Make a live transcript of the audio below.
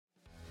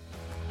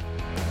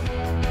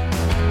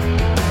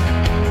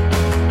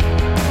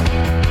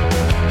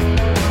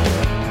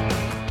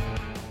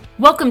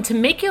Welcome to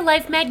Make Your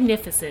Life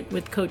Magnificent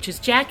with coaches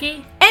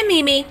Jackie and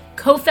Mimi,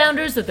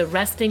 co-founders of The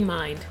Resting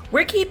Mind.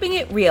 We're keeping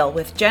it real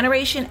with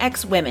Generation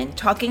X women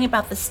talking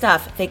about the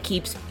stuff that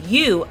keeps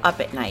you up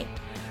at night.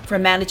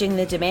 From managing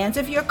the demands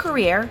of your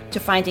career to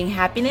finding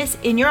happiness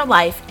in your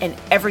life and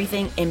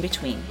everything in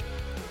between.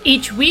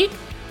 Each week,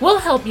 we'll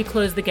help you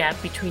close the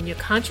gap between your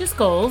conscious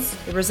goals,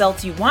 the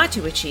results you want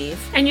to achieve,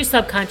 and your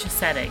subconscious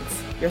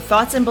settings, your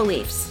thoughts and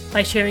beliefs,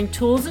 by sharing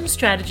tools and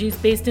strategies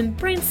based in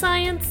brain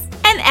science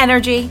and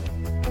energy.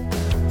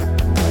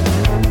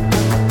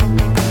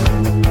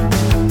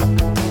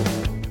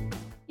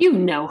 You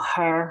know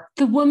her,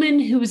 the woman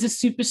who is a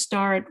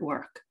superstar at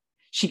work.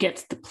 She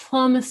gets the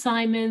plum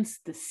assignments,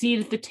 the seat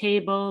at the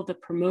table, the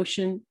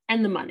promotion,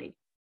 and the money.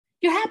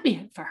 You're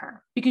happy for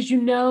her because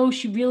you know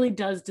she really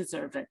does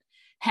deserve it.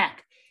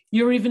 Heck,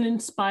 you're even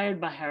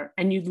inspired by her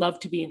and you'd love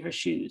to be in her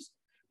shoes,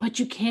 but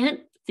you can't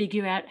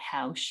figure out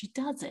how she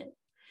does it.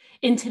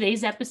 In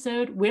today's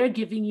episode, we're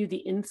giving you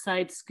the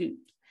inside scoop.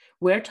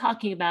 We're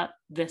talking about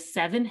the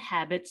 7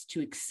 habits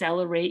to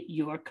accelerate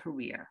your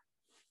career.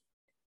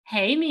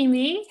 Hey,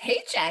 Mimi.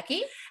 Hey,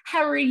 Jackie.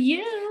 How are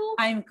you?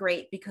 I'm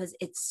great because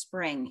it's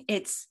spring.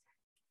 It's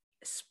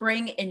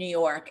spring in New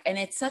York, and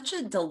it's such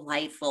a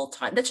delightful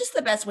time. That's just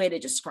the best way to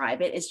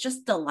describe it. It's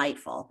just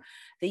delightful.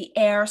 The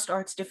air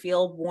starts to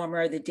feel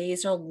warmer, the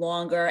days are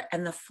longer,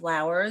 and the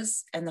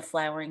flowers and the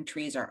flowering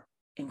trees are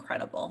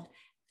incredible.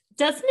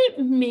 Doesn't it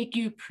make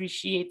you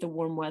appreciate the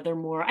warm weather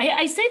more?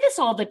 I say this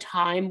all the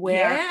time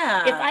where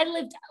if I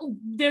lived,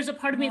 there's a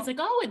part of me, it's like,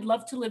 oh, I'd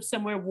love to live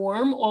somewhere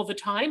warm all the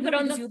time. But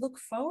you look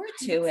forward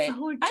to it.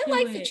 I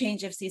like the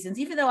change of seasons,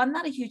 even though I'm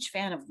not a huge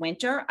fan of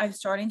winter. I'm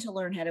starting to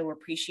learn how to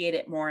appreciate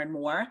it more and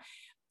more.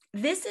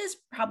 This is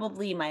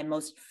probably my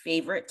most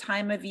favorite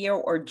time of year,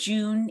 or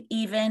June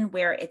even,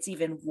 where it's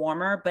even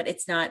warmer, but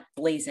it's not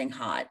blazing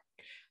hot.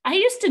 I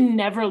used to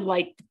never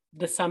like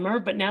the summer,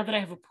 but now that I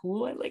have a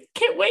pool, I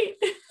can't wait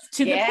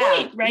to the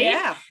point, right?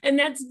 Yeah. And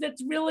that's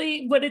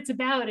really what it's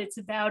about. It's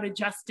about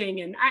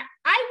adjusting. And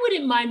I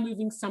wouldn't mind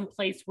moving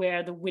someplace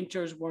where the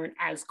winters weren't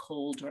as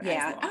cold or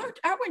as long.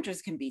 Our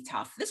winters can be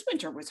tough. This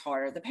winter was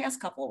harder. The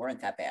past couple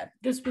weren't that bad.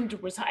 This winter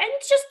was hot. And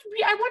it's just,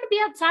 I want to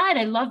be outside.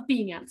 I love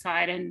being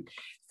outside and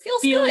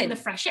feeling the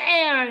fresh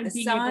air and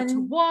being able to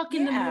walk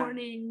in the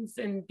mornings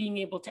and being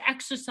able to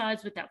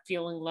exercise without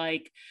feeling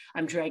like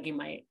I'm dragging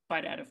my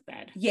butt out of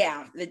bed.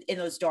 Yeah, in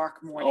those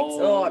dark mornings.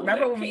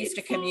 Remember when we used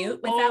to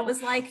commute? What that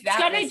was like?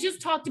 Scott, I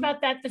just talked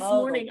about that this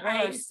morning.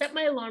 I set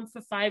my alarm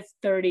for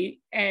 5:30,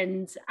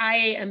 and I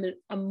am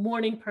a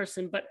morning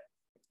person, but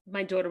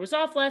my daughter was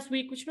off last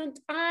week, which meant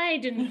I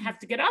didn't have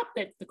to get up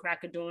at the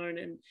crack of dawn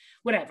and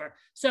whatever.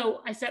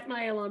 So I set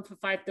my alarm for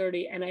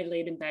 5:30 and I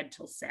laid in bed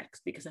till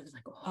 6 because I was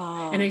like,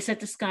 And I said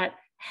to Scott,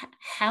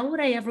 how would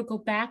I ever go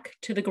back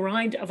to the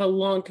grind of a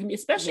long commute,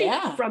 especially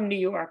from New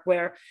York,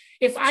 where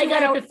if I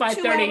got up at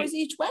 5:30 2 hours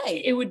each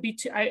way, it would be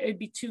it'd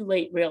be too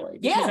late, really,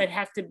 because I'd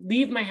have to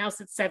leave my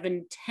house at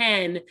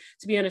 7:10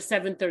 to be on a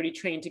 7:30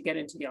 train to get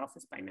into the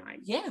office by 9.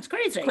 Yeah, it's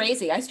crazy. It's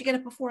crazy. I used to get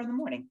up at 4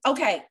 a.m.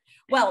 Okay,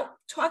 well,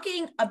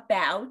 talking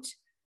about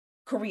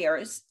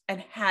careers and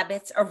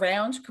habits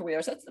around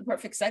careers, that's the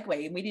perfect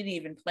segue, and we didn't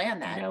even plan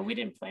that. No, we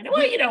didn't plan it.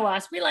 Well, you know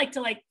us, we like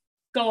to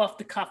go off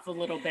the cuff a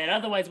little bit.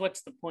 Otherwise,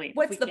 what's the point?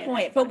 What's the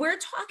point? But we're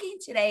talking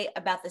today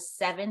about the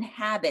 7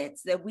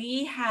 habits that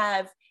we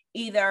have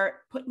either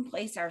put in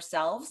place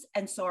ourselves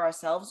and saw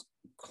ourselves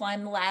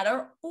climb the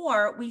ladder,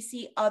 or we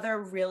see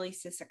other really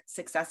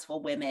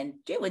successful women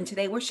do. And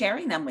today we're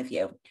sharing them with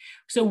you.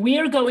 So we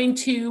are going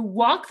to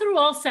walk through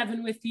all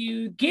 7 with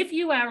you, give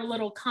you our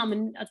little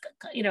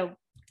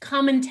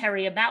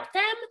commentary about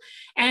them,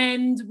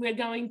 and we're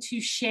going to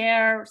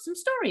share some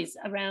stories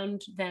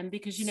around them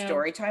because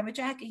story time with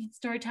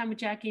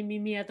Jackie and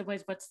Mimi.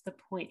 Otherwise, what's the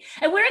point?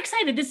 And we're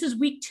excited. This is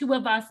week 2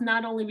 of us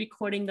not only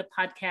recording the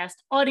podcast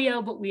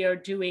audio, but we are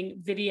doing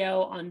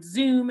video on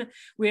Zoom.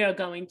 We are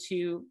going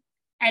to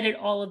edit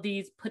all of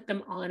these, put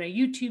them on a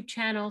YouTube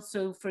channel.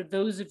 So for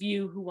those of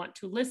you who want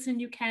to listen,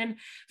 you can.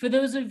 For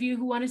those of you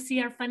who want to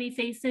see our funny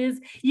faces,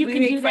 you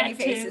can do that too. Funny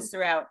faces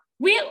throughout.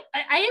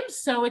 I am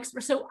so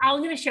so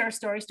I'm going to share a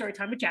story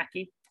time with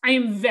Jackie. I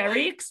am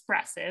very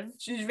expressive.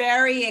 She's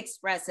very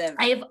expressive.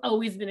 I have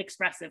always been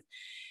expressive.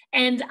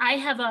 And I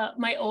have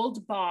my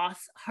old boss,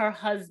 her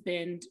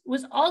husband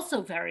was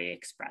also very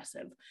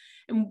expressive.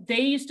 And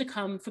they used to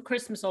come for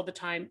Christmas all the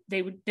time.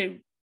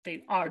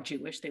 They are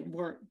Jewish.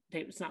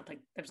 It's not like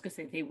I was going to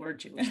say they were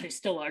Jewish. They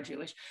still are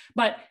Jewish,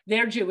 but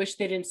they're Jewish.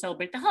 They didn't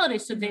celebrate the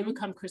holidays. So they would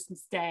come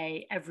Christmas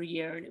Day every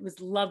year. And it was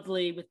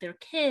lovely with their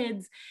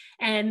kids.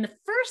 And the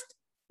first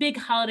big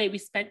holiday we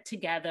spent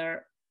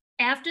together,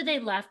 after they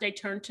left, I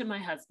turned to my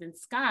husband,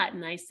 Scott,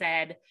 and I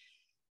said,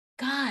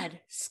 God,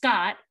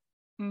 Scott,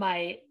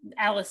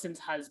 Allison's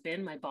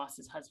husband, my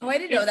boss's husband. Oh, I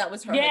didn't know that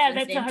was her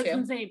husband's name. Her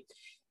husband's name,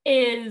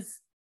 is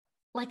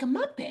like a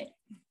Muppet.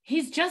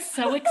 He's just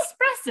so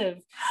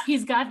expressive.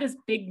 He's got this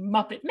big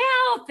Muppet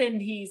mouth, and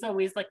he's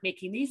always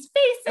making these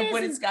faces. And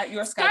what did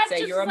your Scott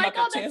say? You're a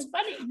Muppet too? That's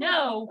funny.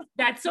 No,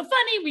 that's so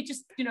funny. We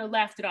just,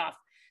 laughed it off.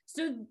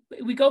 So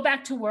we go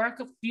back to work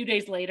a few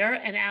days later,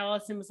 and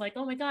Allison was like,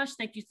 oh my gosh,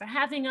 thank you for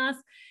having us.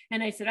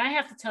 And I said, I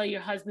have to tell you,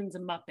 your husband's a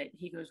Muppet.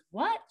 He goes,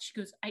 what? She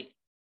goes,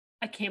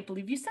 I can't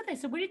believe you said that. I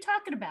said, what are you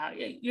talking about?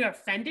 You're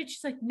offended?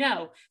 She's like,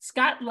 no.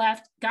 Scott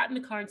left, got in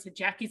the car and said,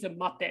 Jackie's a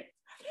Muppet.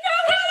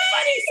 No,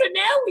 funny. So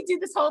now we do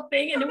this whole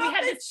thing. And then we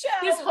had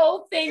this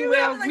whole thing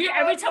where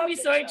every time we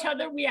saw each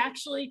other, we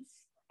actually,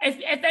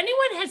 if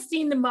anyone has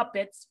seen the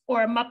Muppets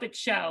or a Muppet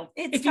show,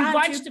 if you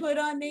watch put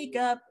on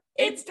makeup,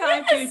 it's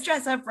time to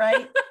dress up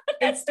right.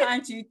 It's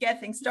time to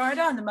get things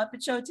started on the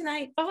Muppet Show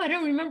tonight. Oh, I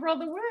don't remember all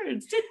the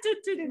words,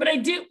 but I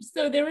do.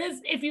 So there is,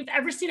 if you've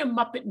ever seen a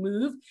Muppet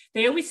move,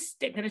 they always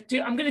stick.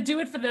 I'm going to do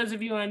it for those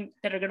of you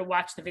that are going to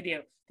watch the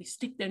video. They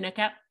stick their neck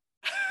out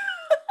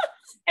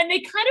and they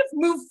kind of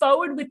move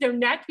forward with their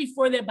neck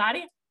before their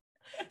body.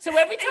 So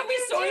every time we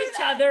saw each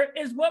other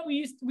is what we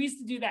used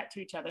to do that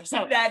to each other.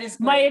 So that is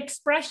great. My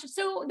expression.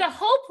 So the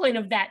whole point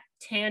of that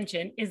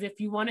tangent is if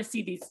you want to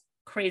see these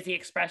crazy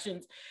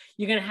expressions,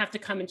 you're going to have to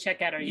come and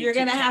check out our YouTube You're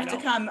going to have channel.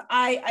 to come.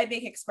 I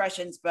make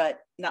expressions, but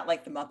not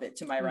like the Muppet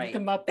to my right. The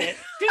Muppet.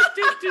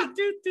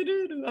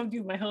 I'm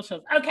doing my whole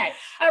shows. Okay.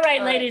 All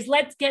right, ladies,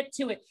 let's get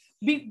to it.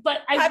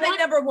 But Habit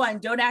number 1,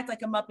 don't act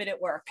like a Muppet at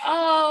work.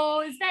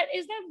 Oh, is that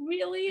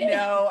really it?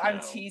 No,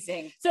 I'm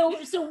teasing. So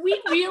we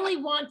really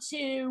want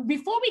to,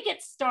 before we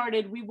get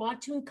started, we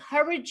want to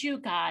encourage you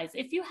guys,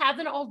 if you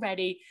haven't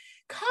already,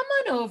 come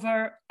on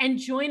over and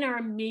join our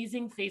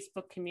amazing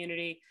Facebook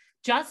community,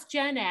 Just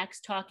Gen X,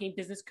 talking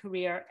business,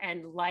 career,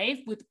 and life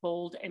with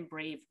bold and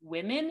brave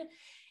women.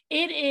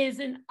 It is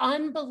an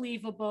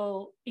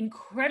unbelievable,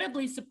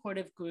 incredibly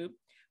supportive group.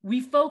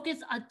 We focus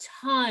a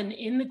ton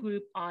in the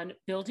group on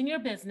building your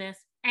business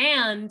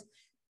and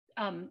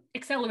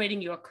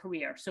accelerating your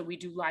career. So we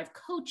do live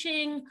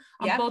coaching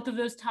on both of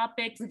those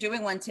topics. We're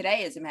doing one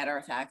today, as a matter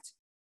of fact.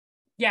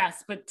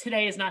 Yes, but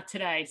today is not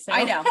today. So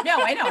I know.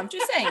 No, I know. I'm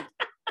just saying.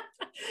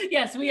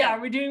 Yes, we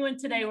are. We're doing one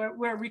today.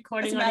 We're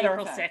recording on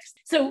April 6th.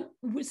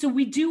 So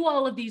we do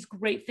all of these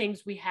great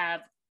things. We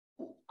have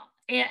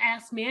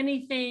Ask Me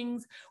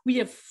Anythings. We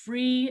have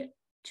free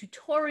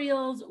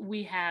tutorials.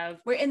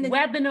 We're in the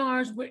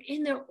webinars. We're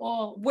in there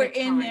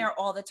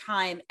all the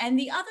time. And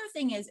the other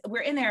thing is,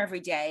 we're in there every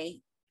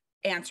day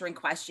answering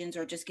questions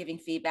or just giving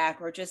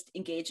feedback or just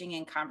engaging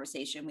in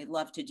conversation. We'd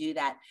love to do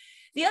that.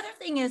 The other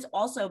thing is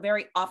also,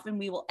 very often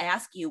we will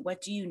ask you,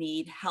 what do you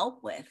need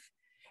help with?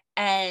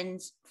 And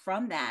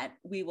from that,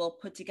 we will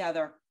put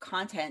together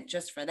content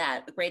just for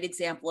that. A great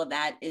example of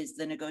that is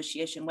the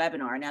negotiation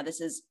webinar. Now,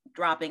 this is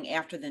dropping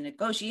after the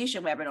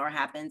negotiation webinar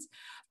happens,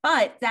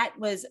 but that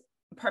was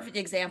a perfect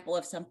example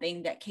of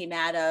something that came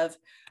out of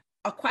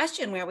a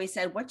question where we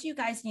said, what do you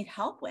guys need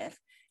help with?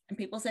 And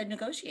people said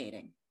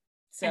negotiating.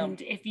 So,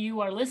 and if you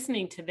are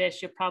listening to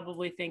this, you're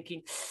probably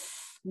thinking,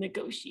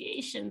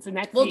 negotiations, and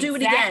that's we'll the do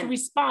it exact again.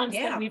 Response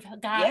that we've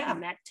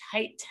gotten, that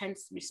tight,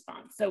 tense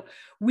response. So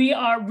we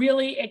are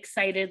really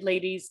excited,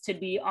 ladies, to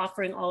be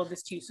offering all of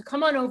this to you. So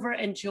come on over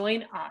and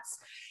join us.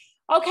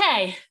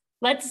 Okay,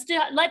 let's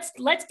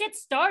get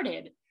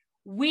started.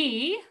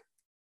 We,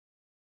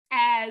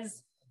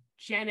 as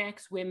Gen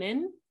X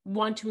women,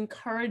 want to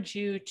encourage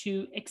you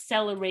to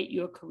accelerate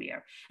your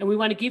career, and we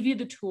want to give you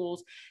the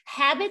tools.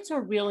 Habits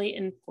are really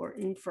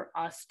important for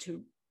us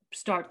to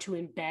start to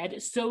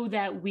embed so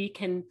that we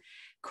can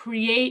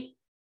create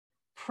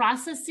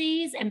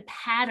processes and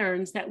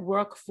patterns that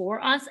work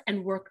for us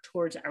and work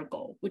towards our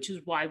goal, which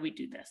is why we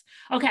do this.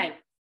 Okay,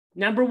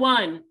 number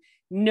 1,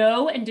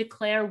 know and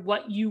declare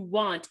what you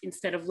want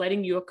instead of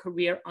letting your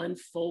career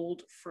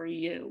unfold for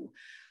you.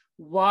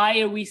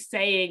 Why are we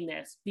saying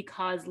this?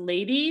 Because,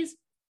 ladies,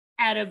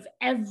 out of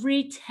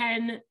every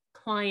 10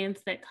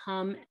 clients that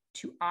come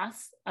to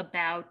us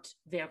about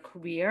their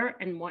career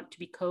and want to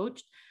be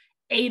coached,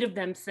 8 of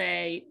them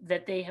say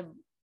that they have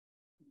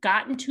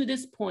gotten to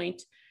this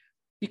point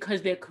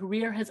because their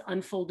career has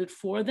unfolded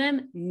for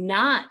them,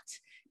 not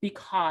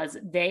because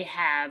they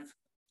have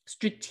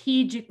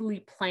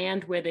strategically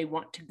planned where they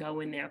want to go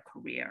in their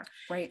career.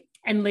 Right.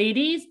 And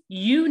ladies,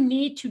 you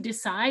need to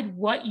decide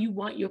what you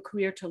want your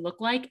career to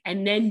look like,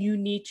 and then you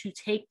need to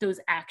take those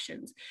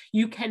actions.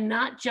 You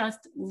cannot just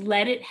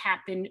let it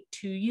happen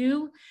to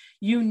you.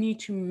 You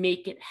need to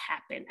make it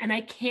happen. And I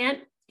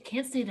can't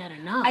say that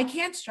enough. I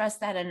can't stress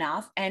that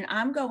enough. And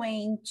I'm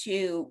going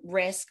to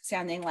risk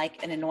sounding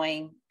like an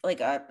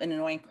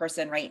annoying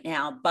person right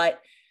now, but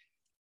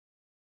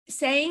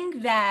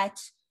saying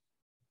that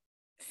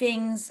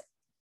things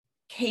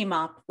came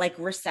up like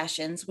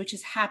recessions, which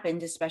has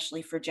happened,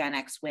 especially for Gen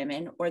X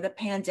women, or the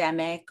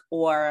pandemic,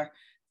 or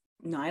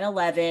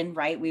 9/11,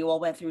 right? We all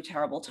went through a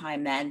terrible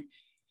time then.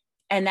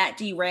 And that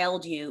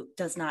derailed you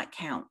does not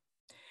count.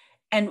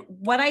 And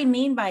what I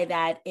mean by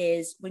that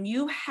is, when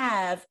you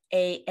have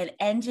an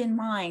end in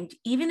mind,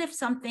 even if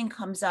something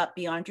comes up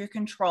beyond your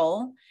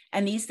control,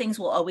 and these things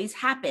will always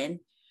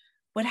happen,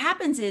 what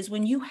happens is,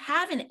 when you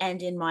have an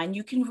end in mind,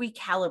 you can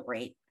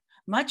recalibrate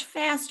much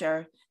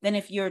faster than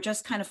if you're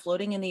just kind of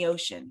floating in the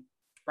ocean,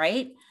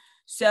 right?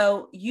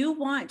 So you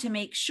want to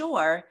make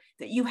sure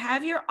that you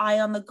have your eye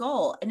on the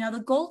goal. And now the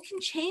goal can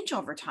change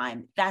over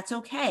time. That's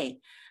okay.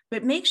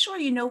 But make sure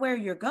you know where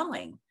you're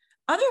going.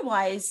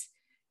 Otherwise,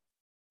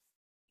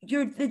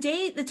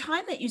 the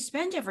time that you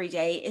spend every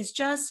day is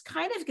just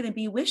kind of going to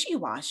be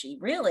wishy-washy,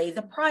 really.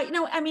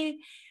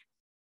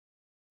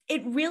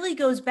 It really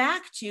goes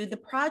back to the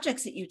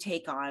projects that you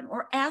take on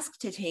or ask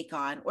to take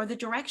on, or the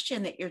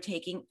direction that you're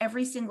taking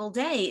every single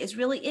day is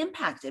really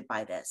impacted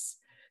by this.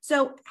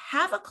 So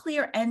have a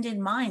clear end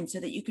in mind so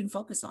that you can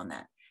focus on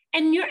that.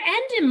 And your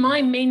end in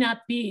mind may not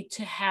be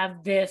to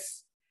have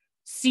this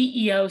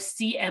CEO,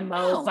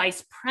 CMO,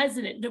 vice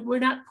president, that we're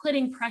not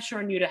putting pressure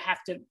on you to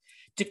have to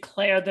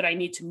declare that I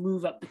need to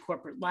move up the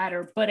corporate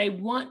ladder, but I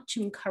want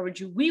to encourage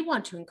you, we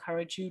want to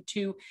encourage you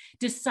to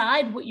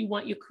decide what you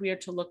want your career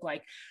to look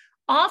like.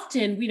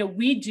 Often,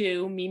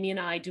 Mimi and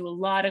I do a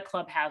lot of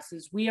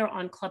Clubhouses. We are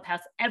on Clubhouse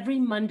every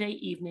Monday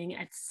evening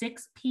at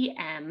 6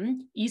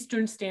 p.m.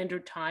 Eastern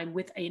Standard Time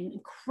with an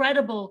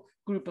incredible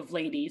group of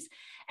ladies.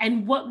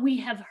 And what we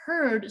have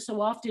heard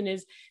so often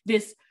is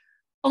this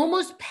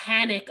almost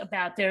panic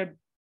about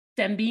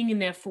them being in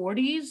their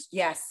 40s.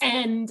 Yes.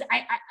 And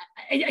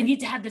I need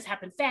to have this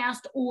happen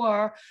fast,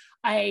 or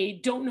I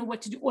don't know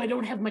what to do, or I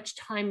don't have much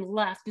time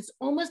left. It's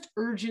almost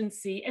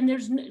urgency. And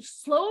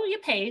slow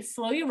your pace,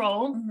 slow your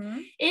roll. Mm-hmm.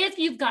 If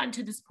you've gotten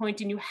to this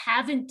point and you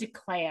haven't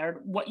declared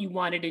what you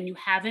wanted and you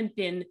haven't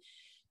been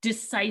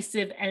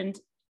decisive and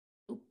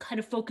kind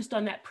of focused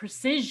on that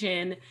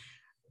precision,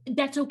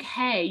 that's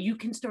okay. You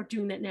can start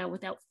doing that now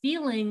without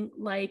feeling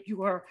like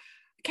you're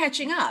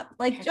catching up.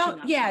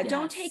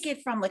 Don't take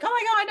it from like, oh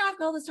my God, I don't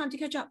have all this time to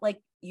catch up.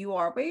 Like, you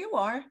are where you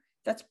are.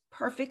 That's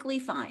perfectly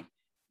fine.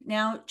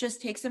 Now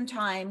just take some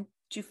time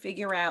to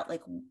figure out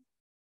like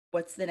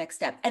what's the next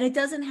step. And it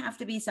doesn't have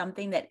to be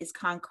something that is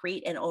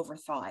concrete and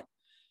overthought.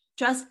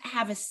 Just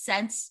have a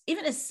sense,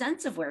 even a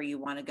sense of where you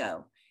want to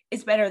go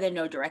is better than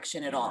no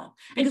direction at all.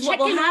 Because what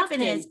will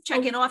happen is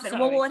check in often.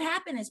 Well, what will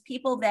happen is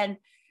people then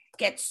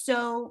get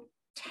so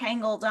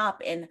tangled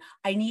up in,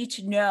 I need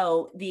to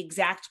know the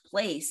exact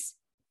place.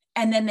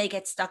 And then they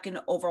get stuck in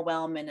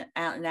overwhelm and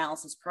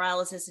analysis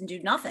paralysis and do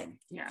nothing.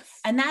 Yes.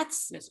 And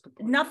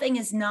nothing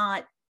is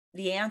not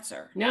the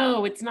answer.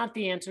 No, it's not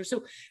the answer.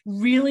 So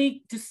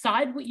really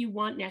decide what you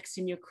want next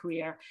in your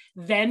career,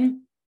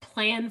 then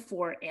plan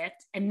for it,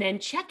 and then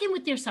check in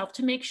with yourself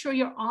to make sure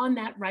you're on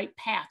that right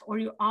path, or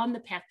you're on the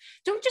path.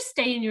 Don't just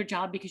stay in your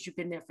job because you've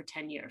been there for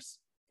 10 years.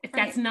 If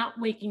that's not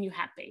making you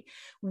happy.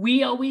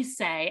 We always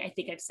say, I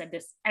think I've said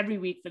this every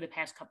week for the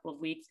past couple of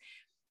weeks,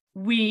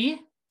 we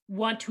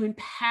want to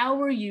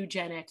empower you,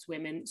 Gen X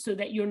women, so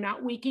that you're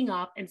not waking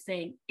up and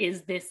saying,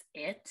 is this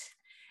it?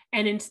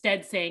 And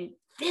instead saying,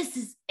 this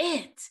is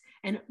it.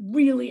 And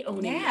really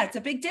owning it. Yeah, it's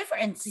a big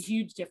difference. It's a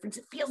huge difference.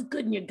 It feels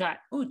good in your gut.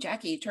 Ooh,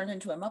 Jackie, you turned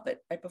into a Muppet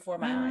right before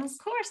my eyes. Of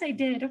course I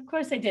did.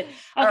 Okay,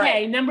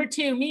 right. Number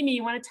 2, Mimi,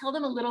 you want to tell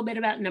them a little bit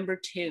about number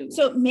 2?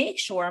 So make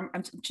sure,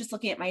 I'm just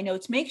looking at my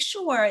notes, make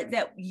sure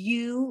that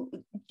you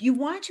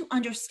want to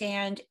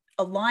understand,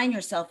 align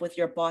yourself with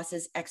your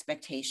boss's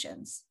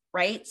expectations,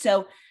 right?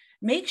 So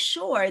make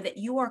sure that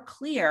you are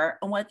clear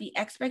on what the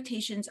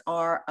expectations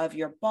are of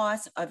your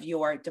boss, of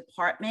your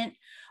department,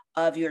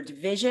 of your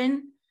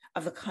division,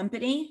 of the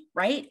company,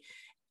 right?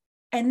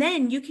 And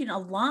then you can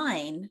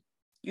align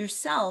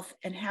yourself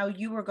and how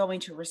you are going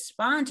to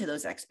respond to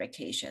those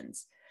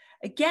expectations.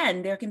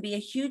 Again, there can be a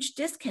huge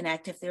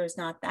disconnect if there is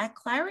not that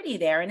clarity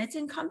there. And it's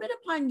incumbent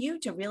upon you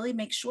to really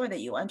make sure that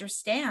you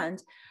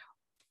understand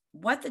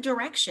what the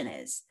direction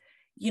is.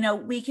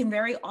 We can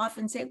very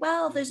often say,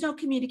 well, there's no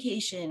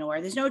communication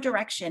or there's no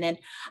direction. And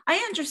I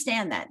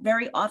understand that.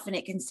 Very often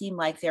it can seem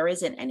like there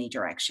isn't any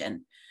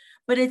direction,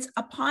 but it's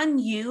upon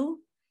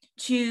you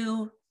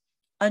to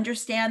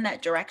understand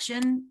that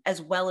direction as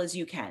well as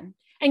you can.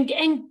 And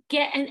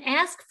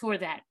ask for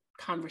that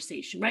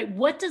conversation, right?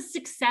 What does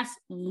success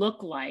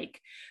look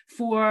like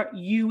for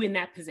you in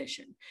that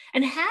position?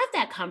 And have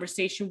that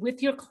conversation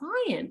with your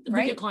client,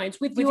 right? With your clients,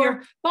 with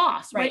your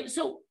boss, right?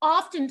 So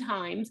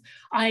oftentimes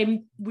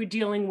we're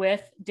dealing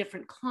with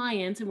different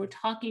clients and we're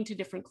talking to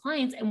different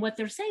clients, and what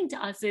they're saying to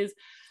us is,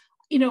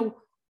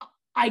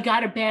 I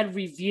got a bad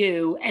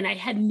review and I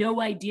had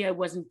no idea I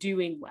wasn't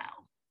doing well.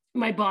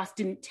 My boss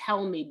didn't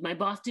tell me. My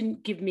boss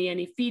didn't give me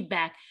any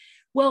feedback.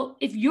 Well,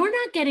 if you're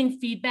not getting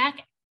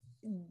feedback,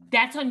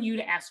 that's on you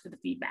to ask for the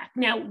feedback.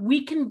 Now,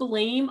 we can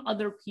blame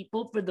other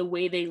people for the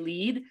way they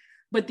lead,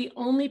 but the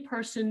only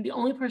person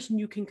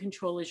you can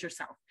control is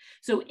yourself.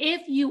 So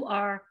if you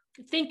are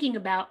thinking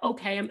about,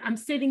 okay, I'm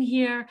sitting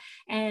here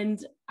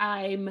and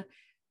I'm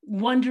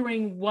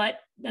wondering what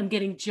I'm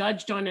getting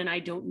judged on and I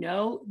don't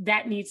know,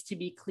 that needs to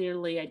be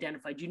clearly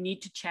identified. You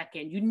need to check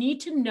in. You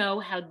need to know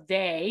how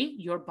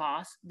your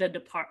boss, the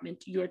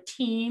department, your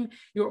team,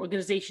 your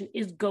organization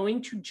is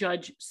going to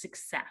judge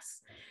success.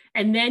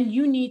 And then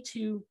you need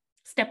to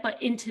step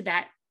into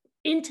that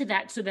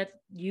so that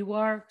you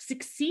are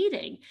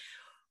succeeding.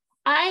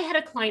 I had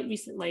a client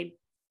recently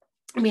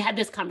we had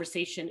this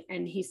conversation,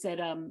 and he said,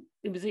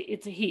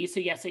 it's a he. So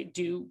yes,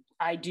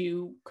 I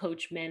do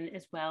coach men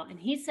as well. And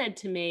he said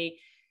to me,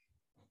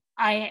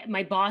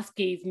 my boss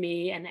gave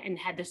me and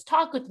had this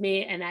talk with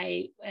me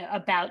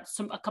about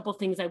a couple of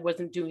things I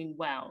wasn't doing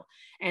well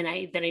and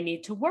that I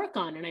need to work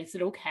on. And I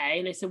said, okay.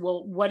 And I said,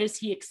 well, what does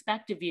he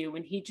expect of you?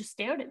 And he just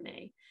stared at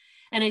me.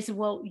 And I said,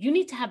 well, you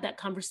need to have that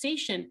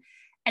conversation.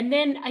 And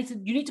then I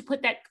said, you need to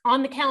put that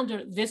on the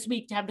calendar this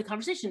week to have the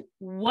conversation.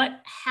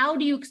 How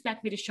do you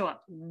expect me to show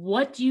up?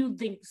 What do you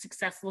think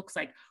success looks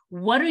like?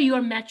 What are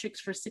your metrics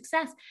for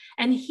success?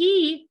 And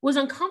he was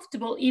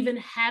uncomfortable even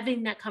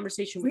having that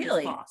conversation with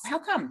his boss. How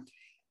come?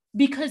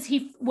 Because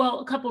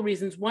a couple of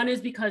reasons. One is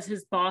because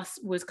his boss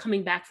was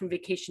coming back from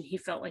vacation. He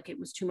felt like it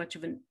was too much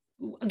of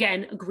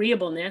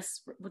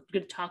agreeableness. We're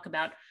going to talk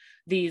about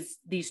these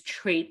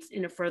traits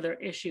in a further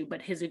issue,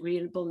 but his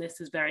agreeableness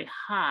is very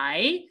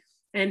high.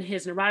 And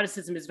his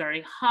neuroticism is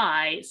very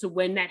high. So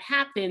when that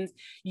happens,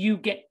 you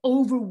get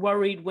over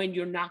worried when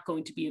you're not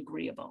going to be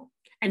agreeable.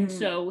 And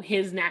so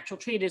his natural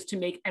trait is to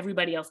make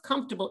everybody else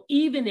comfortable,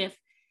 even if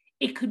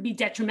it could be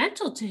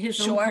detrimental to his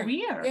own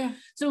career. Yeah.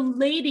 So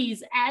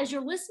ladies, as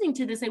you're listening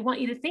to this, I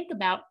want you to think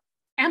about,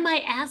 am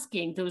I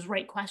asking those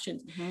right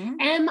questions?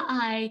 Mm-hmm. Am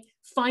I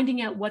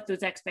finding out what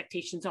those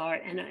expectations are?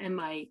 And am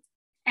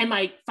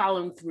I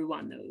following through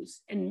on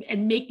those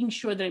and making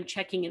sure that I'm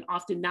checking in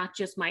often, not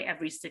just my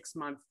every 6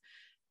 month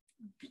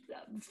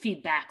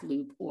feedback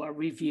loop or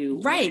review.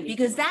 Right.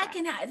 Because that's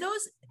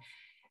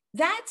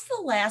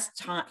the last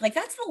time,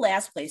 that's the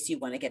last place you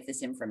want to get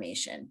this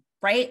information,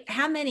 right?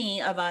 How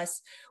many of us,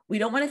 we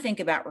don't want to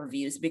think about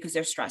reviews because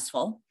they're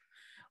stressful.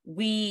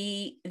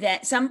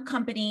 That some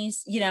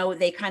companies,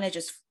 they kind of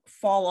just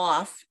fall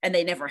off and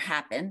they never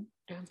happen.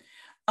 Yeah.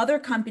 Other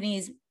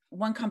companies,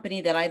 one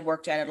company that I'd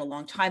worked at a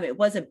long time, it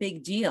was a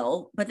big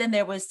deal, but then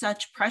there was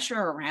such pressure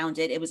around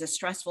it. It was a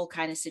stressful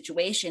kind of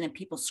situation and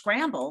people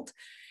scrambled.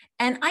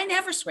 And I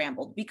never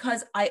scrambled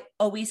because I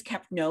always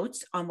kept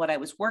notes on what I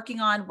was working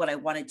on, where I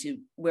wanted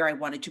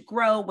to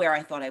grow, where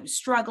I thought I was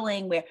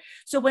struggling,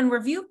 so when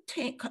review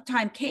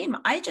time came,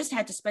 I just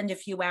had to spend a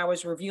few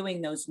hours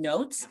reviewing those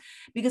notes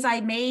because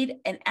I made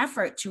an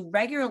effort to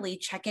regularly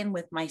check in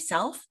with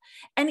myself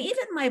and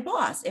even my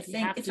boss. If I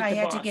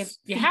had to give feedback,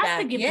 you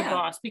have to give the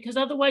boss, because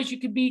otherwise you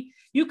could be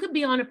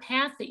on a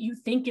path that you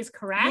think is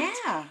correct.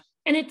 Yeah.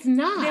 And it's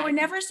not. There were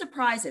never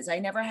surprises. I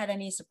never had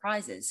any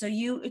surprises. So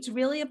it's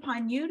really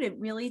upon you to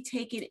really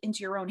take it into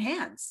your own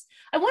hands.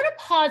 I want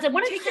to pause. I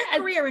want to take your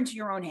career into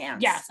your own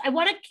hands. Yes. I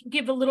want to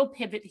give a little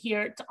pivot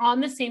here. It's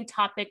on the same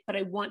topic, but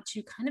I want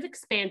to kind of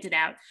expand it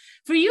out.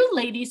 For you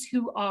ladies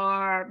who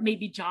are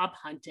maybe job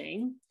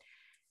hunting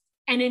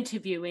and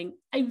interviewing,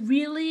 I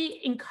really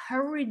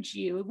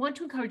want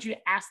to encourage you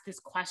to ask this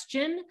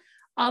question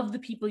of the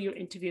people you're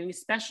interviewing,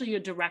 especially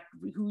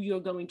who you're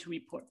going to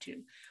report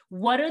to.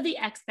 What are the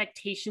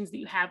expectations that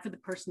you have for the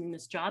person in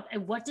this job,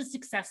 and what does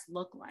success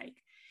look like?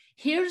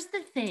 Here's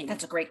the thing.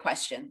 That's a great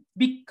question.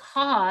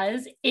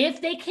 Because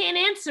if they can't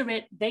answer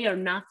it, they are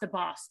not the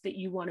boss that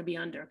you want to be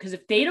under. Because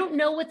if they don't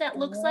know what that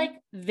looks like,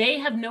 they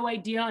have no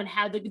idea on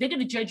how they're going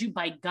to judge you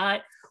by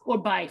gut or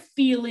by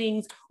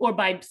feelings or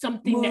by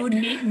something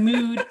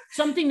mood,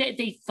 something that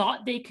they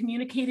thought they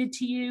communicated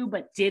to you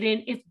but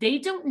didn't. If they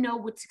don't know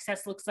what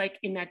success looks like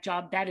in that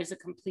job, that is a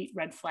complete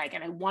red flag.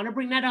 And I want to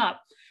bring that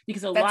up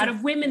because a lot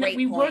of women that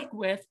we work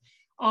with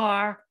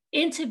are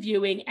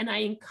interviewing, and I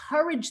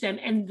encourage them,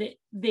 and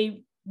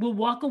they will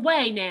walk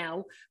away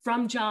now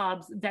from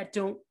jobs that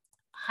don't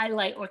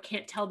highlight or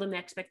can't tell them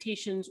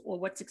expectations or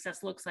what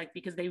success looks like,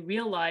 because they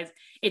realize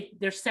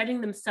they're setting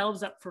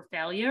themselves up for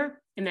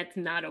failure, and that's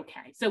not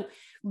okay. So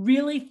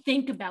really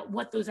think about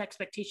what those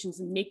expectations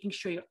and making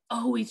sure you're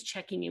always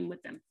checking in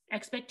with them.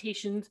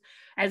 Expectations,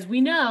 as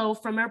we know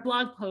from our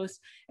blog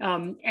post,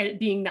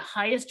 being the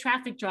highest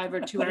traffic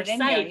driver to our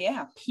site,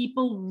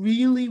 people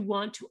really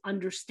want to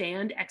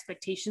understand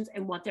expectations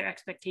and want their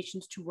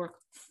expectations to work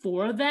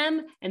for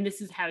them. And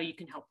this is how you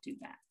can help do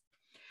that.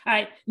 All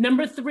right,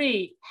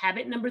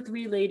 habit number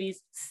 3,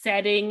 ladies,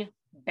 setting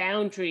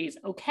boundaries.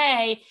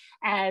 Okay,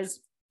 as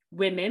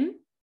women,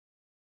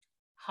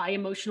 high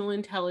emotional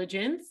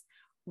intelligence,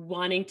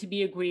 wanting to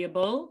be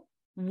agreeable,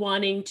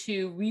 wanting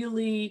to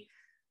really,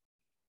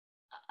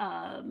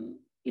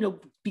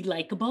 be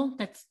likable.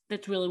 That's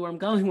really where I'm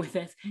going with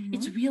this. Mm-hmm.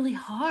 It's really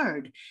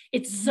hard.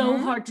 It's so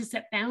hard to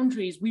set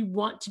boundaries. We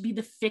want to be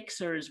the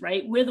fixers,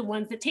 right? We're the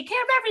ones that take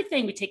care of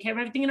everything. We take care of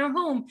everything in our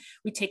home.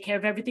 We take care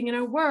of everything in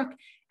our work.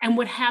 And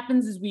what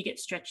happens is we get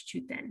stretched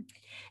too thin.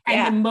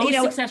 And the most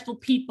successful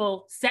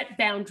people set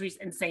boundaries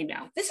and say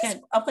no. This is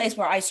a place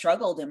where I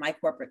struggled in my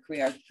corporate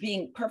career,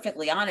 being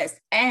perfectly honest.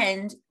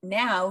 And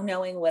now,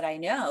 knowing what I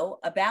know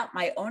about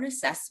my own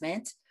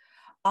assessment,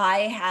 I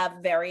have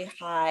very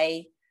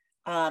high,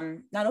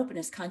 not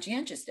openness,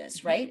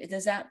 conscientiousness, right?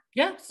 Does that?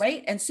 Yes.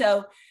 Right. And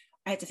so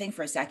I had to think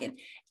for a second.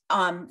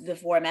 The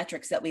 4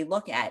 metrics that we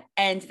look at.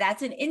 And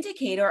that's an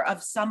indicator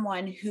of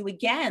someone who,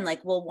 again,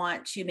 will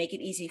want to make it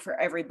easy for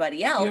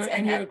everybody else.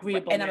 You're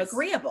agreeable. And I'm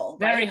agreeable.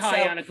 Very right?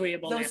 high on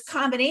agreeableness. Those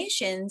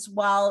combinations,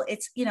 while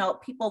it's,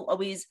 people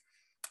always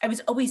I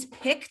was always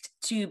picked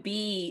to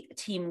be a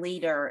team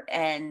leader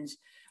and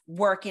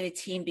work in a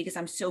team because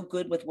I'm so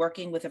good with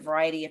working with a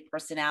variety of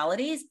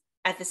personalities.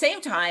 At the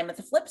same time, at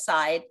the flip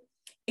side,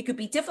 it could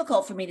be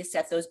difficult for me to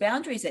set those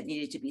boundaries that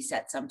needed to be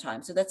set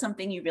sometimes. So that's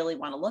something you really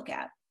want to look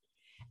at.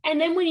 And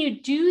then when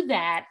you do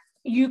that,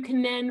 you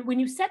can then, when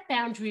you set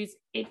boundaries,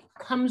 it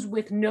comes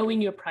with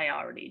knowing your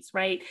priorities,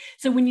 right?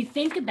 So when you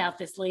think about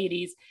this,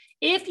 ladies,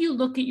 if you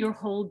look at your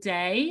whole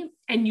day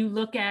and you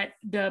look at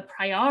the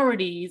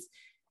priorities,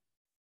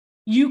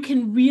 you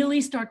can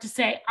really start to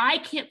say, I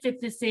can't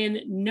fit this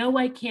in. No,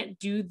 I can't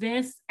do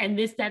this. And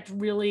that's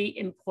really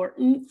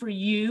important for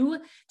you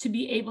to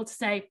be able to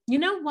say, you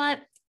know what?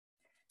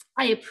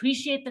 I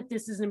appreciate that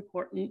this is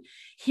important.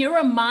 Here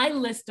are my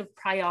list of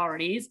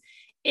priorities.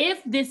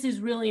 If this is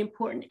really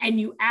important and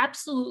you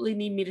absolutely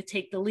need me to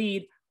take the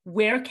lead,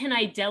 where can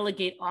I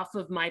delegate off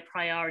of my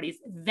priorities?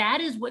 That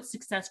is what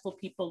successful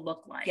people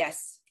look like.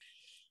 Yes.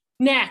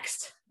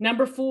 Next,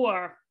 number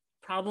 4,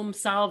 problem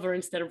solver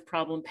instead of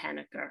problem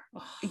panicker.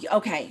 Oh.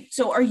 Okay.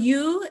 So are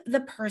you the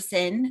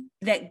person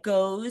that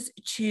goes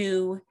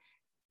to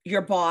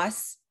your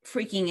boss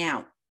freaking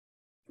out,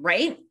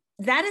 right?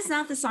 That is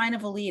not the sign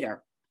of a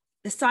leader.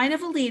 The sign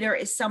of a leader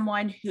is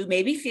someone who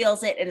maybe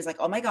feels it and is like,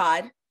 oh my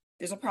God,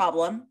 there's a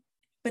problem,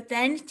 but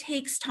then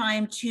takes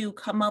time to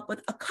come up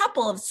with a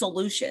couple of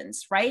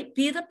solutions, right?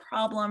 Be the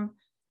problem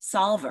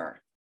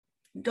solver.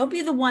 Don't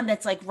be the one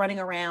that's like running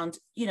around,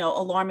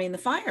 alarming the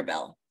fire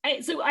bell.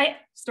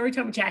 Story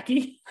time with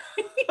Jackie.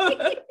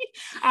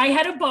 I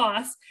had a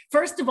boss.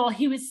 First of all,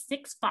 he was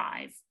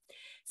 6'5".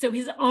 So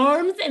his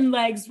arms and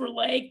legs were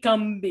like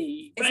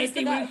Gumby. Right?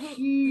 They were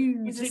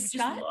huge. Is this just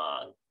Scott?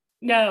 long.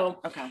 No.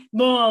 Okay.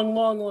 Long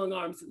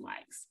arms and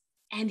legs.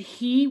 And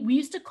we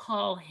used to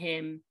call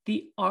him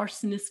the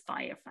arsonist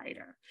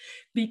firefighter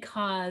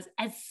because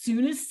as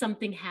soon as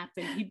something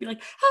happened, he'd be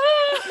like,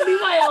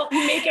 meanwhile,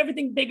 he'd make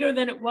everything bigger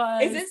than it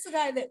was. Is this the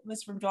guy that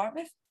was from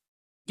Dartmouth?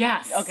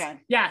 Yes.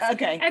 Okay. Yes.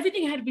 Okay.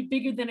 Everything had to be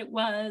bigger than it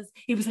was.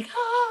 He was like,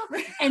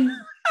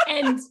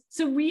 and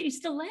so we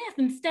used to laugh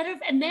and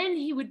then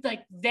he would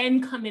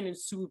then come in and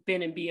swoop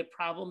in and be a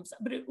problem.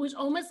 But it was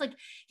almost like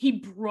he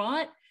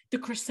brought the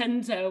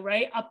crescendo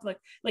right up,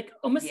 like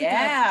almost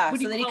like what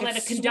do you call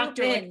that? A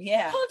conductor, and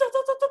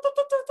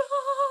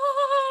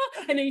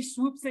then he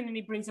swoops in and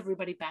he brings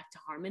everybody back to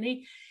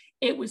harmony.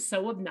 It was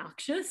so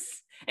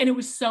obnoxious and it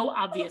was so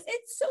obvious.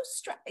 It's so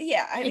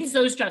it's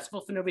so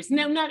stressful for no reason.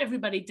 Now, not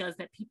everybody does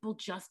that. People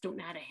just don't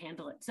know how to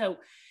handle it. So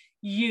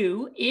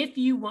if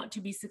you want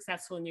to be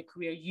successful in your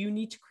career, you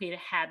need to create a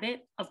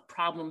habit of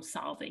problem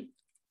solving.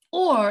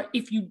 Or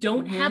if you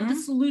don't have the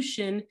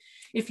solution,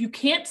 if you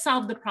can't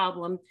solve the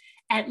problem,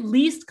 at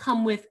least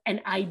come with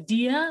an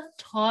idea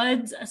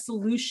towards a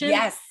solution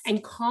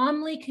and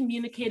calmly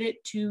communicate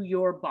it to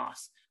your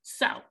boss.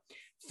 So,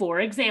 for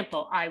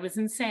example, I was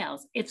in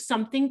sales. If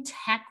something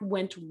tech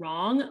went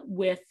wrong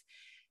with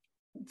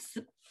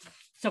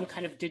some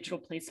kind of digital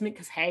placement,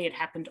 because hey, it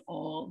happened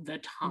all the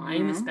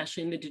time,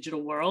 especially in the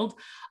digital world,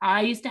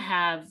 I used to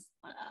have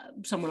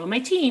someone on my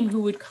team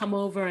who would come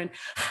over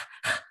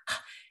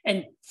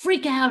and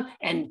freak out,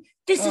 and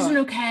this isn't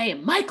okay,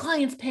 and my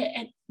client's pit,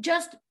 and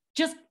just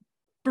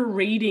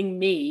berating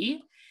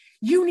me.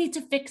 You need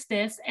to fix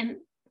this. And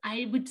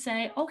I would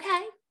say,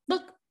 okay,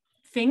 look,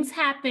 things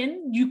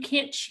happen. You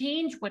can't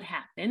change what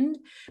happened,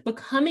 but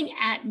coming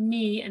at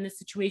me in a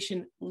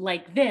situation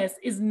like this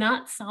is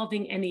not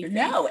solving anything.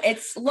 No,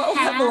 it's low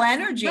level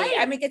energy. Right.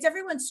 I mean, it gets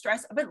everyone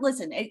stressed. But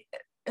listen,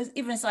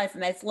 even aside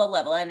from that, it's low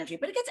level energy,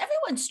 but it gets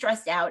everyone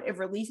stressed out. It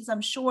releases,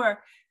 I'm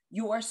sure,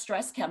 your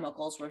stress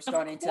chemicals were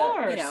starting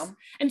to,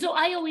 And so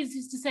I always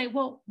used to say,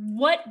 well,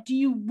 what would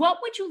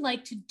you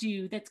like to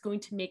do that's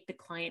going to make the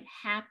client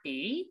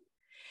happy?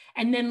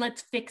 And then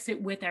let's fix it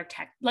with our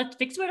tech. Let's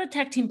fix it with our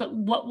tech team. But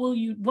what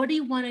do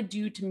you want to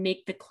do to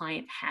make the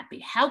client happy?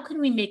 How can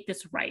we make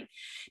this right?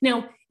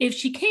 Now, if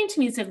she came to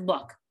me and said,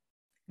 look,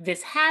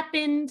 this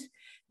happened.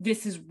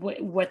 This is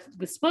what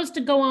was supposed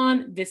to go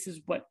on. This is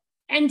what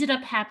ended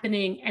up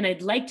happening. And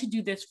I'd like to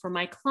do this for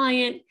my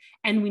client.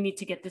 And we need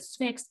to get this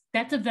fixed.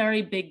 That's a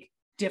very big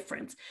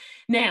difference.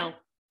 Now,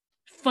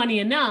 funny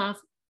enough,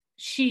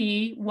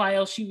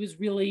 while she was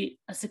really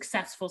a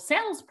successful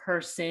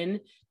salesperson,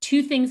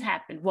 2 things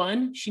happened.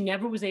 One, she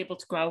never was able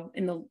to grow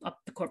up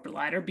the corporate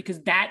ladder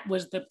because that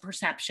was the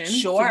perception.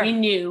 Sure. So we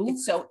knew,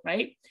 it's so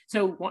right?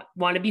 So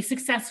want to be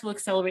successful,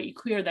 accelerate your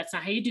career. That's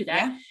not how you do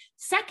that. Yeah.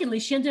 Secondly,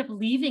 she ended up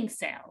leaving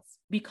sales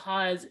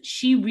because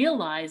she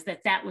realized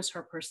that was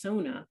her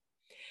persona.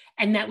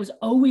 And that was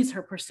always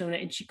her persona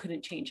and she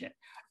couldn't change it.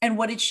 And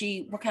what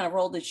kind of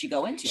role did she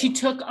go into? She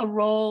took a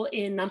role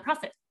in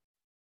nonprofit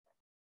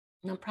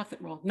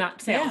role, not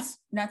sales.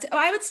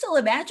 I would still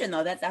imagine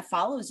though that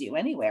follows you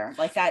anywhere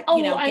like that.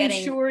 I'm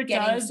sure it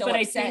does, so but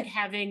upset. I think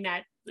having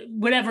that,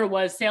 whatever it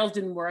was, sales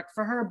didn't work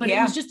for her, but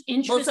it was just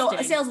interesting. Well,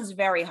 so sales is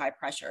very high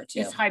pressure too.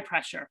 It's high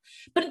pressure.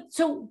 But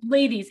so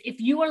ladies, if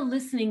you are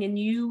listening and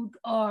you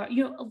are, a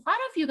lot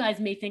of you guys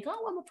may think,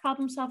 oh, I'm a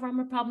problem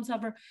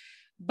solver.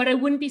 But I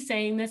wouldn't be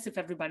saying this if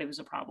everybody was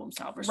a problem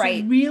solver. So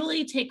Right.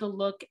 really take a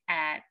look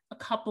at a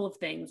couple of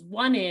things.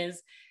 One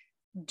is,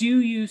 do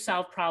you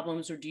solve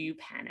problems or do you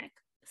panic?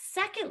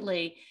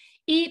 Secondly,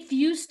 if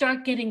you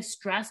start getting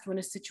stressed when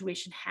a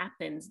situation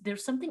happens,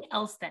 there's something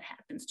else that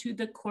happens. To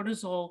the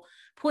cortisol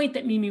point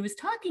that Mimi was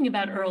talking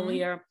about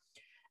earlier,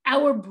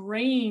 our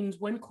brains,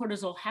 when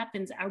cortisol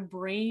happens, our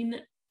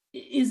brain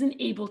isn't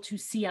able to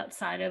see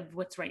outside of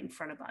what's right in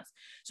front of us.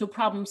 So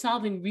problem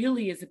solving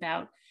really is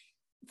about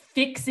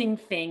fixing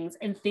things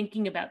and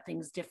thinking about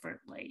things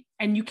differently.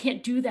 And you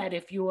can't do that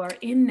if you are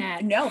in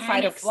that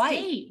fight or flight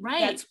state,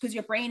 right? That's because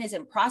your brain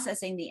isn't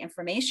processing the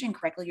information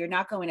correctly. You're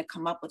not going to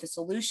come up with a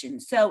solution.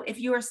 So if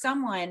you are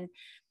someone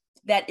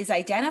that is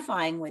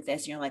identifying with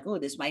this, and you're like, oh,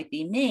 this might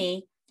be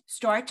me,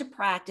 start to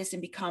practice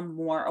and become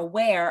more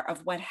aware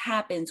of what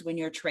happens when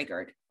you're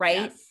triggered,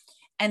 right? Yes.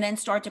 And then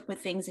start to put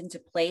things into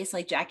place.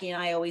 Like Jackie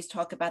and I always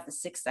talk about the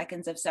 6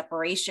 seconds of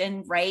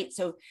separation, right?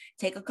 So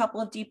take a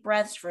couple of deep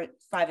breaths for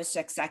 5 or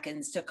 6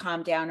 seconds to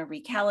calm down and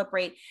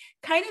recalibrate.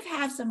 Kind of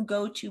have some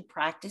go-to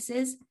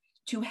practices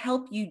to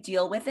help you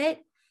deal with it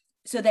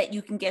so that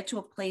you can get to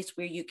a place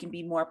where you can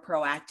be more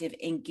proactive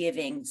in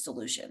giving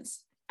solutions.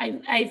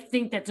 I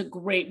think that's a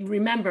great,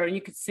 remember,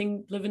 you could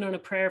sing Living on a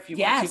Prayer if you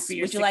want to for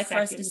your Would you 6 like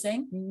seconds. for us to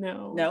sing?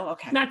 No. No?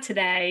 Okay. Not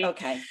today.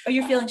 Okay. Oh,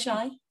 you're feeling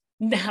shy?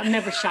 No, I'm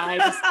never shy.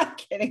 I'm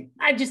kidding.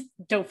 I just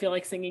don't feel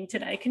like singing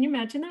today. Can you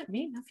imagine that?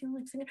 Me not feeling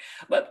like singing?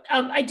 But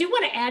I do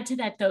want to add to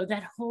that, though,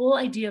 that whole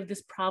idea of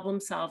this problem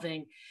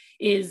solving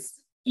is,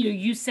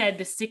 you said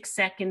the 6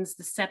 seconds,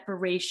 the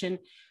separation.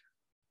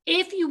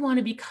 If you want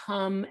to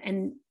become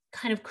and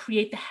kind of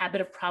create the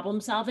habit of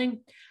problem solving,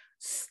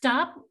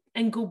 stop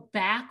and go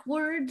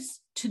backwards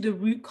to the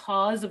root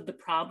cause of the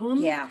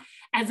problem. Yeah.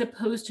 As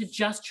opposed to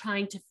just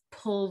trying to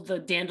pull the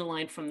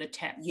dandelion from the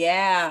tip.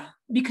 Yeah.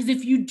 Because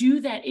if you do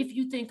that, if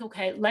you think,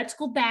 okay, let's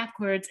go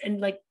backwards and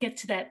like get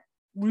to that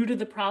root of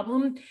the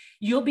problem,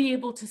 you'll be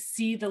able to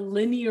see the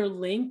linear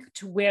link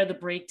to where the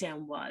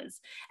breakdown was.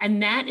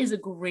 And that is a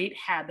great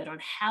habit on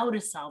how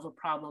to solve a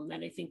problem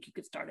that I think you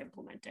could start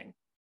implementing.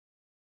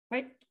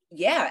 Right?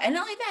 Yeah. And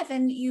not only that,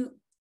 then you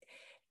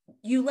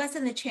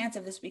lessen the chance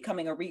of this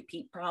becoming a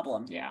repeat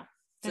problem. Yeah.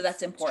 So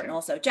that's important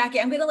also. Jackie,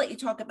 I'm going to let you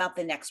talk about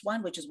the next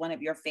one, which is one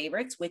of your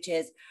favorites, which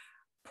is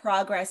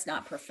progress,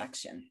 not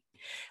perfection.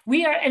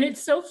 We are, and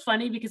it's so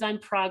funny because I'm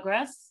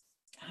progress.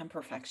 I'm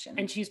perfection.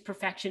 And she's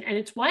perfection. And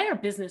it's why our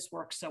business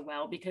works so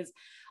well, because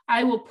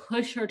I will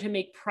push her to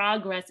make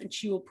progress and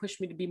she will push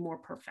me to be more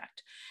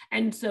perfect.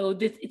 And so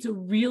it's a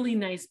really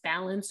nice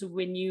balance of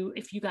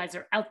if you guys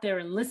are out there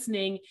and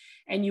listening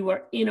and you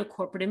are in a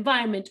corporate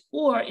environment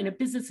or in a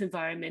business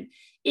environment,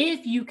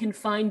 if you can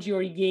find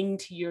your yin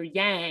to your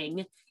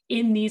yang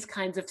in these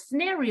kinds of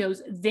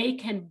scenarios, they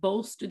can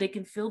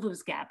fill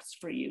those gaps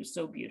for you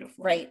so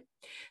beautifully. Right.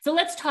 So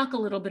let's talk a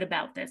little bit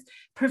about this.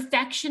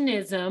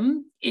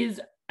 Perfectionism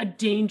is a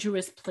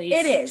dangerous place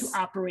to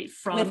operate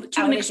from,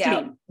 to an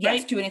extreme. Yes,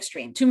 right? to an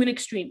extreme. To an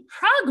extreme.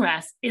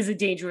 Progress is a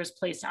dangerous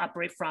place to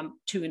operate from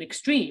to an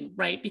extreme,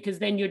 right? Because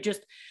then you're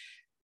just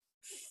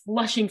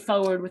flushing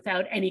forward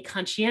without any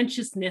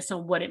conscientiousness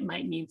on what it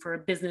might mean for a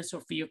business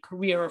or for your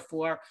career or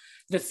for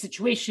the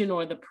situation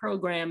or the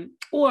program.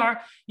 Or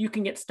you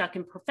can get stuck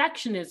in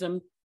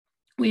perfectionism.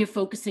 We are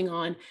focusing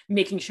on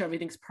making sure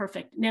everything's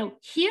perfect. Now,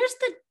 here's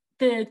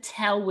the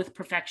tell with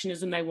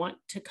perfectionism I want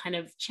to kind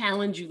of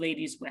challenge you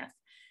ladies with.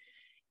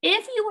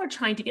 If you are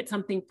trying to get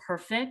something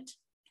perfect,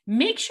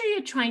 make sure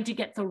you're trying to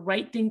get the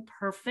right thing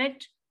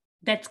perfect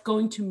that's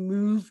going to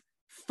move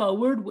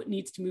forward what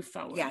needs to move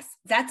forward. Yes,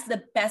 that's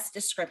the best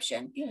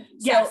description.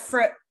 Yes.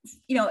 So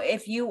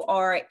if you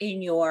are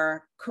in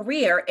your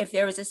career, if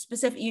there is a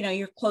specific,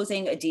 you're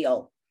closing a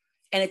deal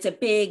and it's a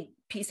big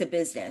piece of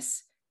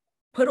business,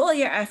 put all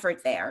your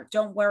effort there.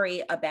 Don't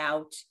worry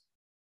about,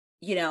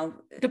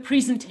 the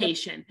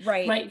presentation.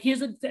 Right. Here's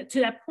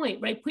to that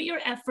point, right? Put your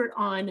effort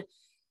on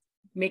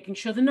making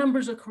sure the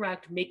numbers are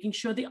correct, making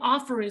sure the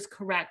offer is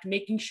correct,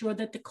 making sure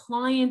that the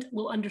client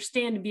will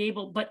understand and be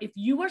able, but if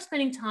you are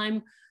spending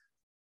time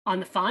on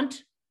the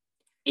font,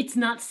 it's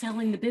not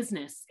selling the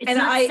business. It's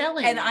not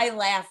selling. And I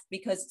laugh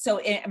because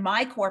in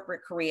my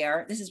corporate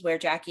career, this is where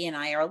Jackie and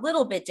I are a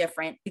little bit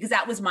different because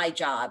that was my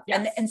job.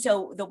 Yes. And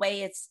so the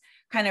way it's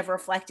kind of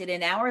reflected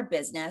in our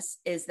business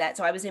is that,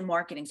 so I was in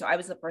marketing. So I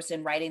was the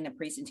person writing the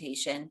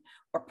presentation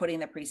or putting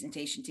the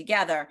presentation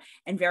together.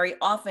 And very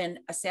often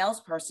a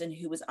salesperson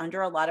who was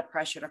under a lot of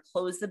pressure to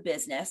close the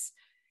business.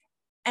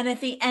 And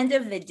at the end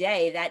of the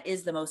day, that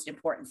is the most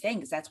important thing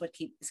because that's what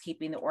is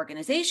keeping the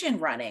organization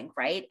running,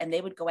 right? And they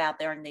would go out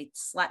there and they'd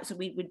slap. So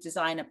we would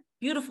design a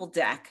beautiful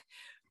deck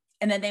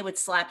and then they would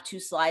slap 2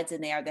 slides in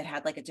there that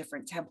had like a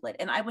different template.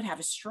 And I would have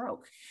a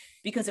stroke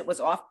because it was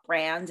off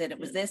brand and it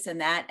was this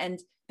and that. And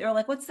they were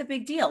like, what's the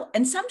big deal?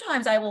 And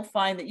sometimes I will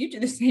find that you do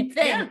the same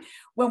thing. Yeah.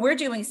 When we're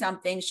doing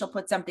something, she'll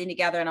put something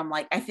together and I'm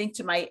like, I think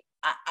to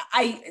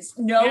I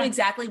know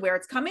exactly where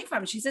it's coming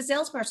from. She's a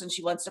salesperson.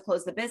 She wants to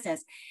close the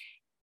business.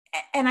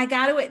 And I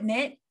got to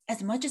admit,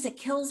 as much as it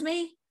kills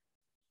me,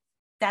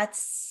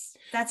 that's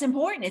That's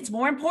important. It's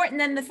more important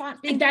than the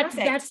font being perfect.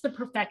 That's the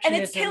perfectionism. And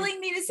it's killing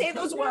me to say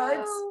those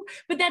words.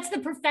 But that's the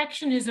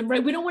perfectionism,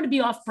 right? We don't want to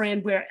be off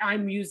brand where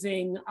I'm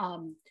using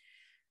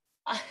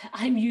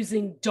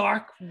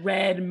dark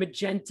red,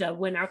 magenta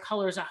when our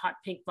colors are hot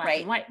pink, black,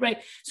 and white, right?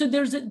 So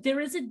there is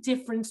a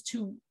difference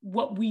to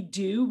what we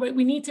do, right?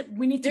 We need to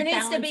there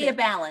needs to be a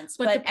balance,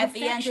 but at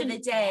the end of the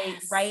day,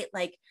 right?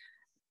 Like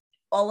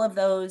all of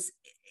those,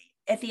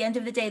 at the end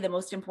of the day, the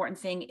most important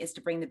thing is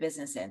to bring the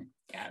business in.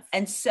 Yes.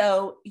 And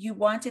so you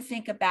want to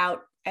think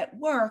about at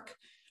work,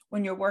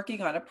 when you're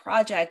working on a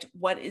project,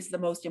 what is the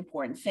most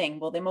important thing?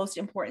 Well, the most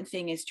important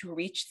thing is to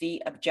reach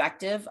the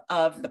objective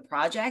of the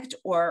project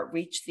or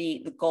reach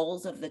the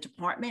goals of the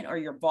department or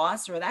your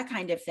boss or that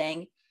kind of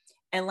thing,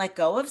 and let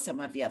go of some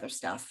of the other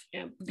stuff.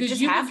 Yeah,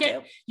 because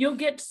you'll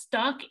get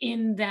stuck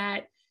in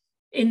that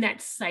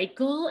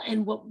cycle.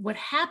 And what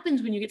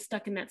happens when you get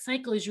stuck in that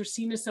cycle is you're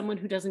seen as someone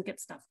who doesn't get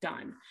stuff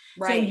done.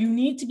 Right. So you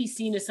need to be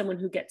seen as someone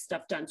who gets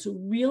stuff done. So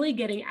really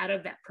getting out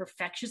of that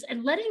perfectionist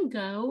and letting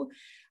go.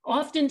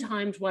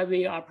 Oftentimes why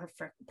we are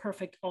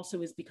perfect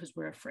also is because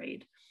we're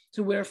afraid.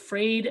 So we're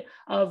afraid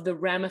of the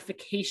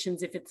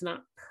ramifications if it's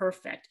not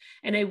perfect.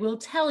 And I will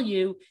tell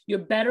you, you're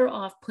better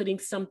off putting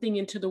something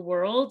into the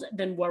world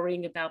than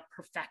worrying about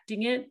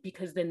perfecting it,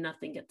 because then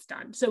nothing gets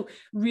done. So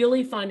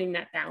really finding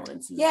that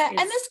balance. And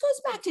this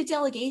goes back to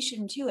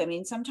delegation too. I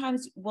mean,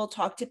 sometimes we'll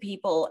talk to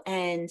people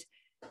and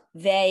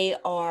they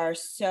are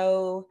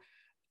so,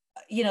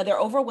 they're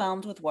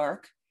overwhelmed with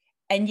work.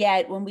 And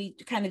yet when we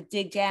kind of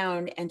dig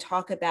down and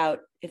talk about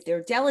if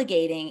they're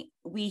delegating,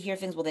 we hear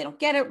things, well, they don't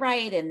get it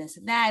right and this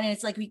and that. And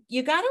it's like,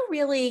 you got to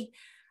really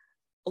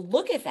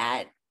look at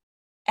that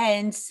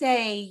and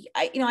say,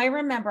 I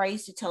remember I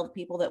used to tell the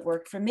people that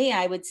worked for me,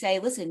 I would say,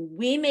 listen,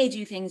 we may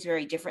do things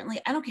very differently.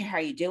 I don't care how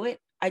you do it.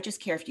 I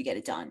just care if you get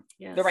it done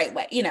the right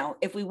way.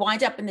 If we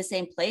wind up in the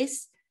same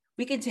place,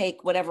 you can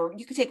take whatever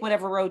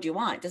road you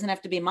want. It doesn't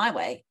have to be my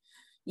way,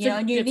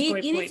 and you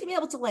need to be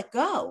able to let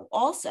go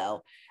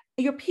also.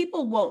 Your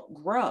people won't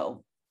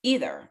grow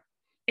either.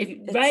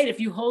 If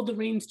you hold the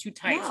reins too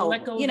tight, no, so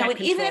let go of that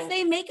control. Even if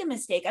they make a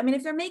mistake, I mean,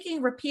 if they're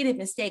making repeated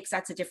mistakes,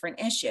 that's a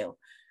different issue.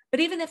 But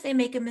even if they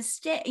make a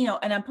mistake,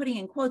 and I'm putting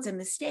in quotes, a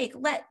mistake,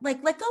 let go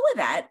of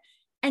that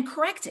and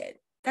correct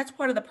it. That's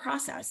part of the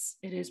process.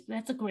 It is.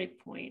 That's a great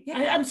point.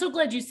 Yeah. I'm so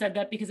glad you said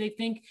that, because I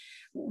think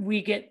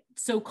we get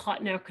so caught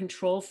in our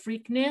control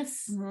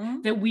freakness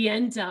that we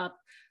end up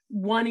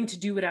wanting to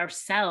do it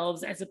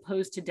ourselves as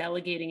opposed to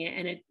delegating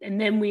it. And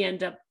then we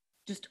end up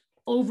just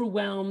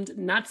overwhelmed,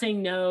 not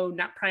saying no,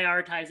 not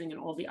prioritizing, and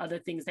all the other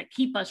things that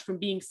keep us from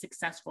being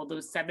successful.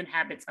 Those 7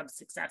 habits of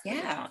success that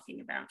we're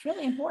talking about. It's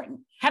really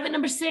important. Habit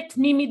number 6,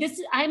 Mimi,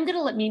 I'm going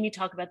to let Mimi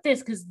talk about this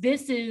because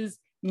this is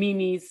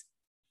Mimi's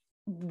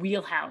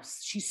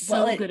wheelhouse. She's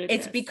so good at this.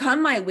 It's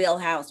become my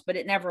wheelhouse, but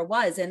it never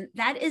was. And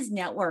that is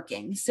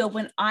networking. So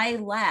when I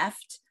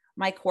left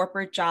my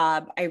corporate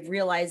job, I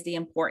realized the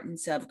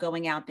importance of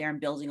going out there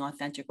and building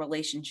authentic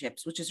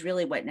relationships, which is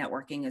really what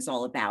networking is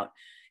all about.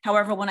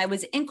 However, when I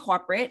was in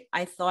corporate,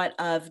 I thought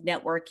of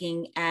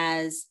networking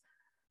as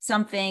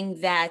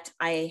something that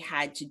I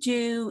had to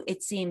do.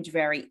 It seemed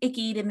very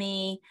icky to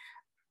me,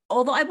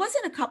 although I was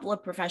in a couple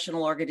of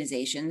professional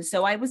organizations,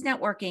 so I was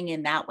networking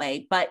in that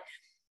way. But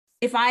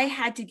if I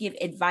had to give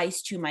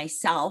advice to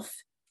myself,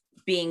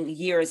 being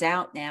years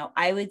out now,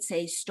 I would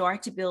say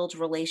start to build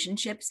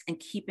relationships and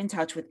keep in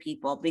touch with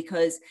people,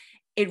 because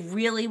it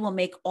really will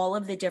make all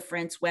of the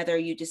difference, whether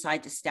you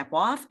decide to step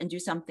off and do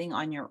something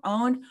on your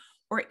own,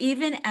 or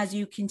even as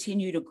you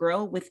continue to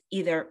grow with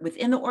either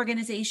within the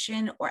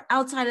organization or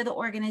outside of the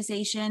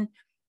organization.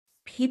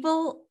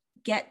 People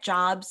get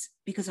jobs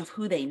because of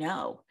who they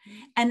know.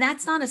 And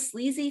that's not a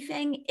sleazy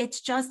thing.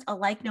 It's just a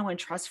like, know, and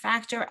trust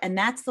factor. And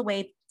that's the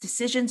way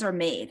decisions are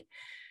made.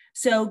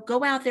 So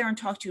go out there and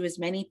talk to as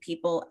many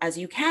people as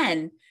you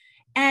can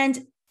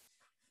and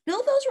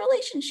build those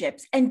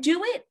relationships, and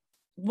do it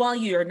while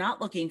you're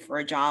not looking for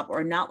a job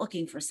or not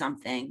looking for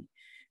something,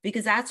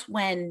 because that's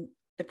when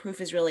the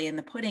proof is really in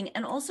the pudding.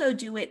 And also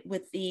do it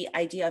with the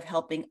idea of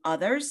helping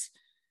others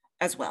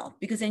as well,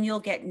 because then you'll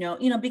get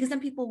because then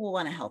people will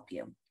want to help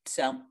you.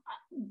 So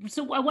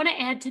I want to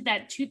add to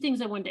that 2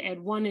 things I wanted to add.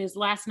 One is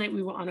last night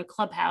we were on a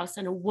Clubhouse,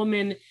 and a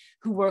woman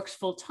who works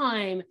full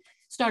time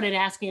started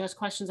asking us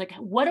questions like,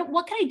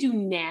 what can I do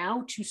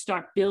now to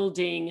start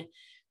building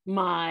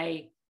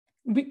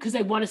because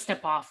I want to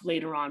step off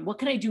later on. What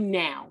can I do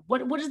now?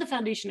 What is the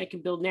foundation I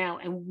can build now?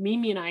 And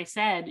Mimi and I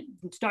said,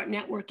 start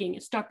networking,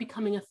 start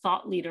becoming a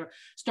thought leader,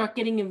 start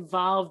getting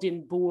involved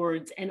in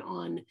boards and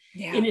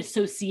in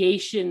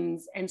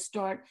associations, and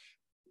start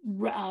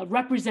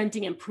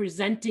representing and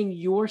presenting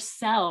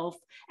yourself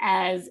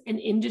as an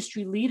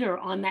industry leader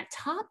on that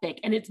topic.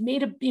 And it's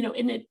made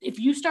if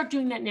you start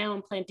doing that now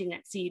and planting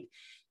that seed,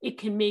 it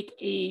can make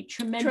a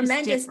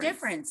tremendous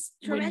difference.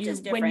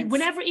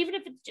 Whenever, even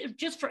if it's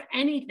just for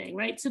anything,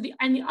 right? So the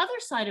other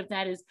side of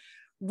that is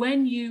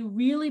when you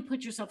really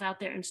put yourself out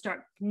there and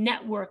start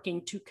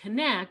networking to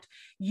connect,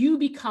 you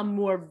become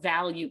more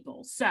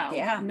valuable. So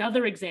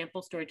another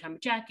example, story time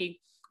with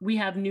Jackie. We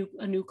have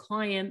a new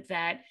client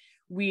that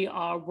we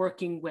are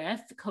working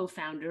with,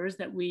 co-founders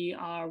that we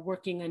are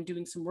working on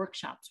doing some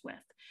workshops with.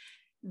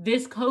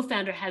 This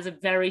co-founder has a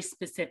very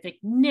specific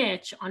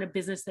niche on a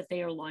business that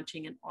they are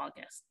launching in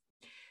August.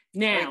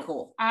 Now,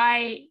 cool.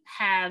 I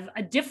have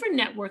a different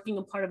networking.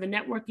 I'm part of a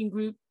networking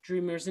group,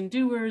 Dreamers and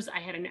Doers. I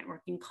had a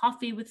networking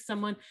coffee with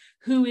someone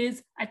who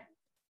is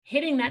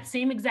hitting that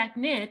same exact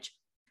niche,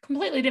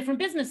 completely different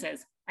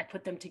businesses. I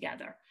put them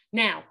together.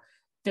 Now,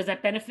 does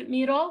that benefit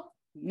me at all?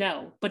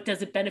 No, but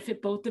does it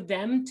benefit both of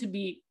them to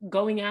be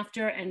going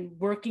after and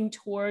working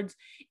towards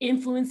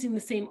influencing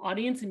the same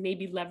audience and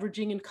maybe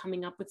leveraging and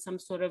coming up with some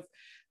sort of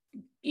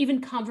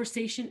even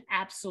conversation?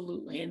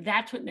 Absolutely. And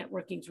that's what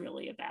networking is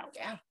really about.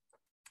 Yeah.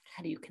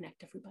 How do you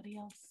connect everybody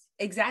else?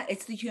 Exactly.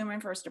 It's the human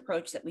first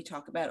approach that we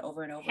talk about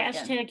over and over again.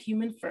 Hashtag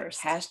human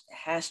first.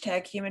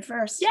 Hashtag human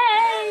first. Yay.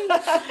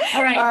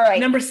 All right.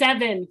 Number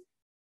 7,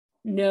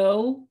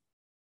 know,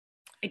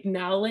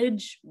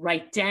 acknowledge,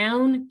 write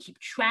down, keep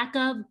track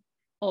of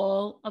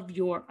all of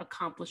your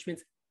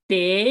accomplishments,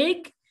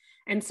 big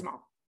and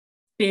small.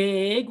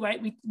 Big,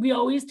 right? We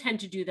always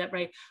tend to do that,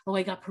 right? Oh,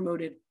 I got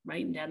promoted,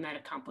 writing down that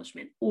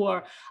accomplishment.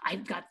 Or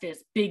I've got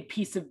this big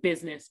piece of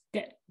business.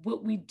 That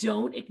what we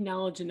don't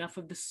acknowledge enough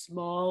of the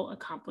small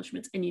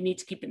accomplishments, and you need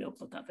to keep a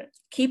notebook of it.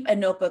 Keep a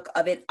notebook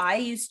of it. I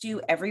used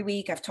to every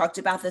week, I've talked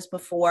about this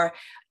before,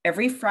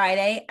 every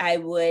Friday, I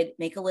would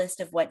make a list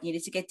of what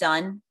needed to get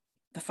done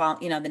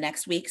the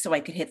next week, so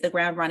I could hit the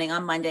ground running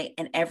on Monday.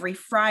 And every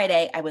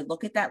Friday I would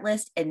look at that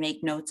list and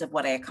make notes of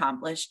what I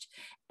accomplished.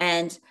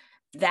 And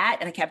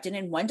I kept it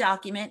in one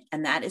document.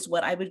 And that is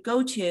what I would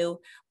go to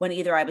when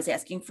either I was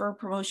asking for a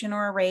promotion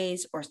or a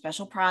raise or a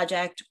special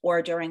project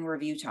or during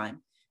review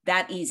time.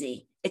 That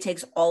easy. It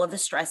takes all of the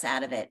stress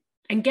out of it.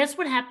 And guess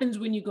what happens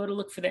when you go to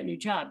look for that new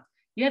job?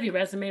 You have your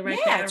resume right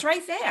there. Yeah, it's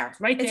right there.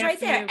 It's right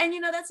there. And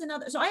that's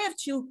another. So I have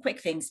 2 quick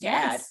things to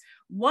add.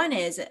 One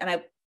is,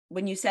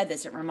 when you said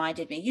this, it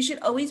reminded me, you should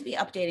always be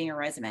updating your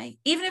resume,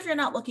 even if you're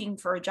not looking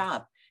for a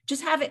job.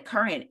 Just have it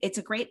current. It's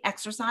a great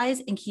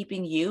exercise in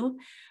keeping you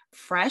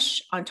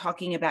fresh on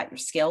talking about your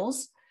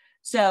skills.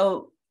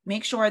 So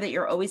make sure that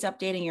you're always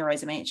updating your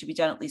resume. It should be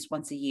done at least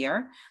once a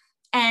year.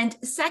 And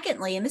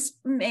secondly, and this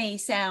may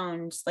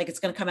sound like it's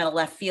going to come out of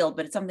left field,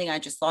 but it's something I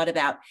just thought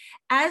about.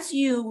 As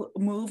you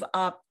move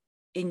up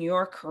in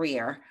your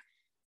career,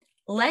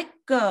 let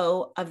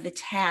go of the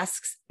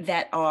tasks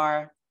that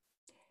are,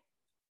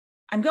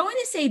 I'm going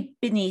to say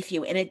beneath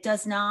you, and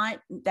that's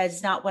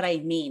not what I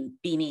mean,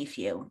 beneath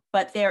you,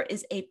 but there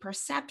is a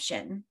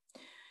perception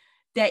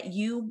that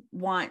you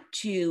want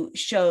to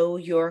show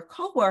your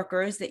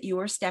coworkers that you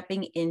are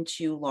stepping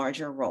into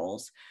larger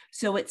roles.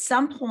 So at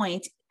some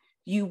point,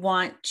 you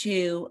want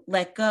to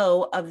let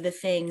go of the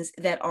things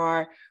that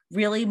are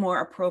really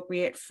more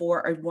appropriate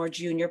for a more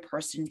junior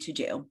person to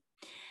do.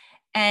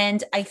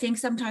 And I think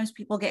sometimes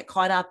people get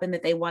caught up in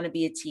that they want to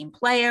be a team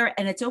player,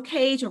 and it's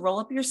okay to roll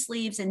up your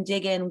sleeves and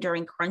dig in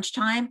during crunch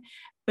time,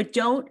 but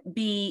don't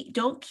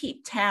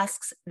keep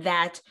tasks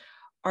that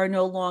are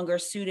no longer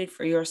suited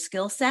for your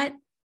skill set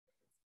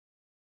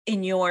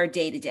in your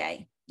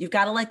day-to-day. You've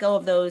got to let go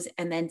of those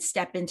and then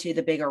step into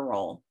the bigger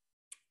role.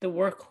 The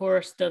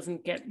workhorse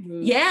doesn't get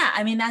moved. Yeah,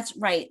 I mean, that's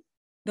right.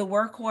 The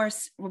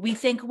workhorse, we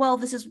think, well,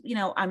 this is,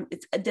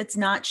 it's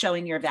not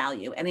showing your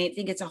value. And I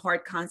think it's a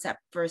hard concept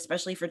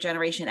especially for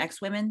Generation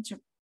X women to,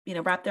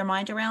 wrap their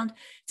mind around.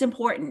 It's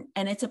important.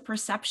 And it's a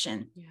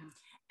perception. Yeah.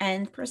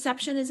 And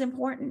perception is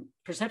important.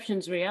 Perception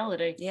is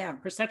reality. Yeah.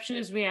 Perception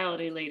is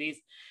reality, ladies.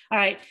 All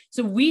right.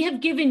 So we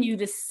have given you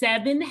the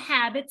 7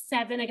 habits,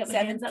 7. I got my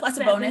 7 hands up. plus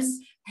 7, a bonus.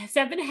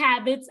 7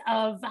 habits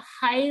of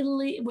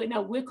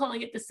we're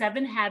calling it the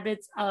 7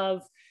 habits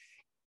of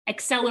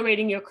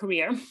accelerating your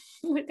career.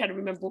 We've got to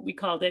remember what we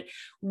called it.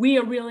 We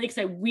are really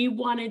excited. We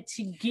wanted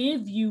to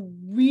give you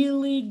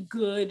really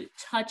good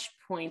touch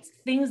points,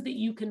 things that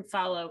you can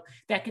follow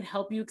that can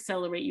help you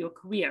accelerate your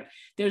career.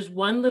 There's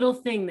one little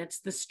thing that's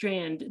the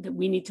strand that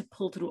we need to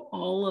pull through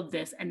all of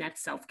this, and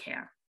that's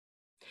self-care.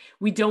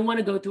 We don't want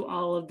to go through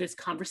all of this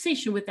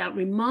conversation without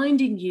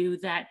reminding you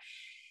that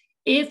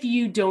if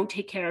you don't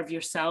take care of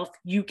yourself,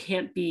 you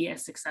can't be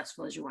as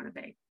successful as you want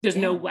to be. There's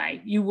no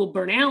way. You will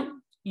burn out.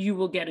 You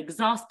will get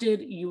exhausted,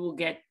 you will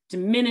get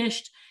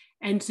diminished.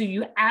 And so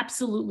you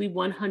absolutely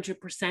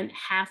 100%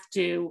 have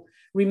to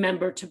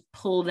remember to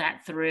pull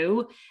that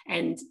through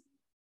and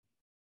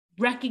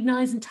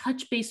recognize and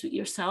touch base with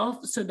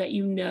yourself so that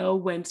you know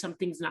when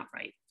something's not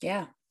right.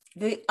 Yeah.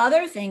 The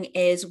other thing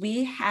is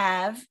we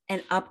have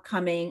an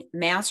upcoming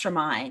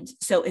mastermind.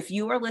 So if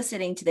you are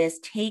listening to this,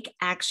 take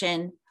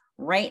action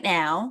right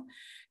now,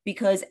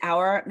 because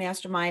our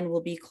mastermind will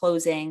be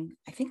closing,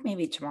 I think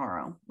maybe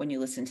tomorrow when you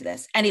listen to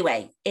this.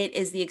 Anyway, it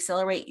is the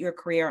Accelerate Your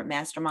Career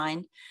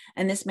Mastermind.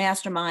 And this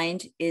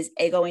mastermind is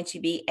going to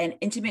be an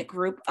intimate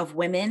group of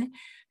women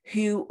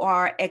who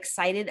are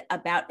excited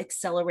about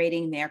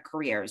accelerating their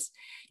careers.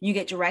 You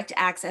get direct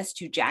access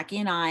to Jackie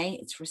and I.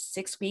 It's for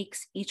 6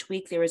 weeks. Each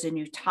week there is a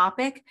new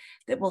topic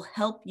that will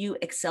help you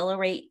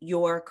accelerate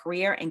your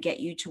career and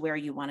get you to where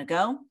you want to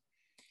go.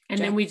 And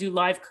then we do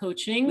live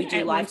coaching. We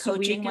do live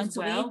coaching once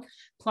a week.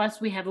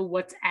 Plus we have a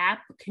WhatsApp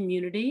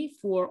community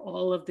for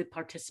all of the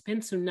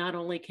participants. So not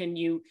only can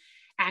you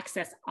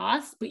access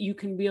us, but you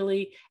can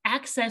really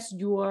access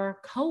your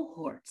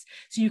cohorts.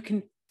 So you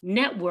can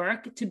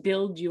network to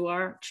build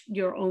your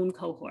own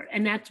cohort.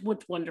 And that's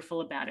what's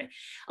wonderful about it.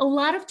 A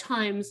lot of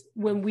times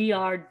when we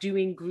are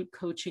doing group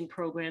coaching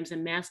programs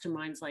and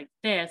masterminds like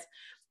this,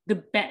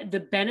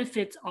 the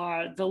benefits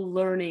are the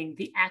learning,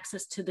 the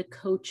access to the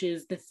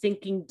coaches, the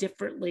thinking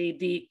differently,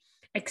 the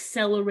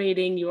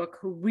accelerating your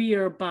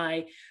career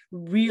by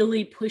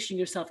really pushing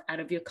yourself out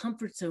of your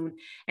comfort zone.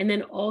 And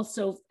then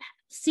also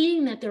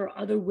seeing that there are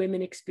other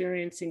women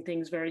experiencing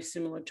things very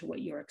similar to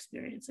what you're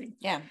experiencing.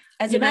 Yeah.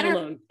 As a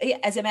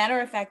matter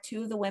of fact,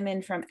 two of the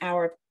women from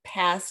our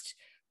past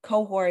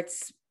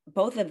cohorts,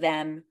 both of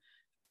them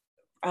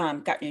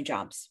got new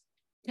jobs.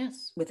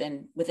 Yes.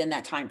 Within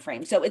that time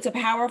frame. So it's a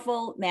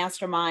powerful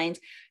mastermind.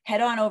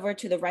 Head on over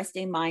to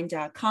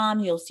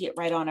therestingmind.com. You'll see it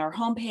right on our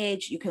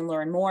homepage. You can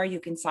learn more. You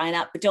can sign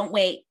up, but don't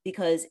wait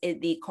because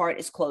the cart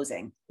is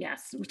closing.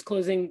 Yes, it's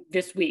closing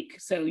this week.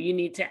 So you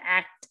need to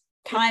act.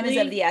 Time is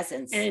of the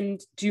essence.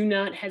 And do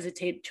not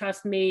hesitate.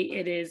 Trust me,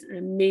 it is an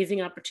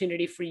amazing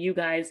opportunity for you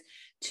guys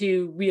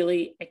to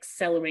really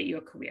accelerate your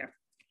career.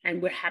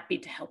 And we're happy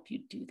to help you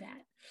do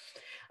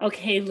that.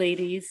 Okay,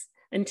 ladies,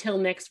 until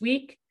next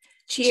week.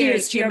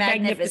 Cheers to your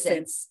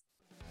magnificence.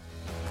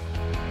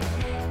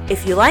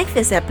 If you like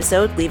this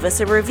episode, leave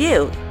us a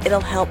review.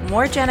 It'll help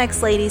more Gen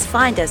X ladies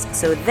find us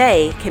so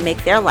they can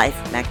make their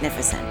life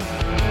magnificent.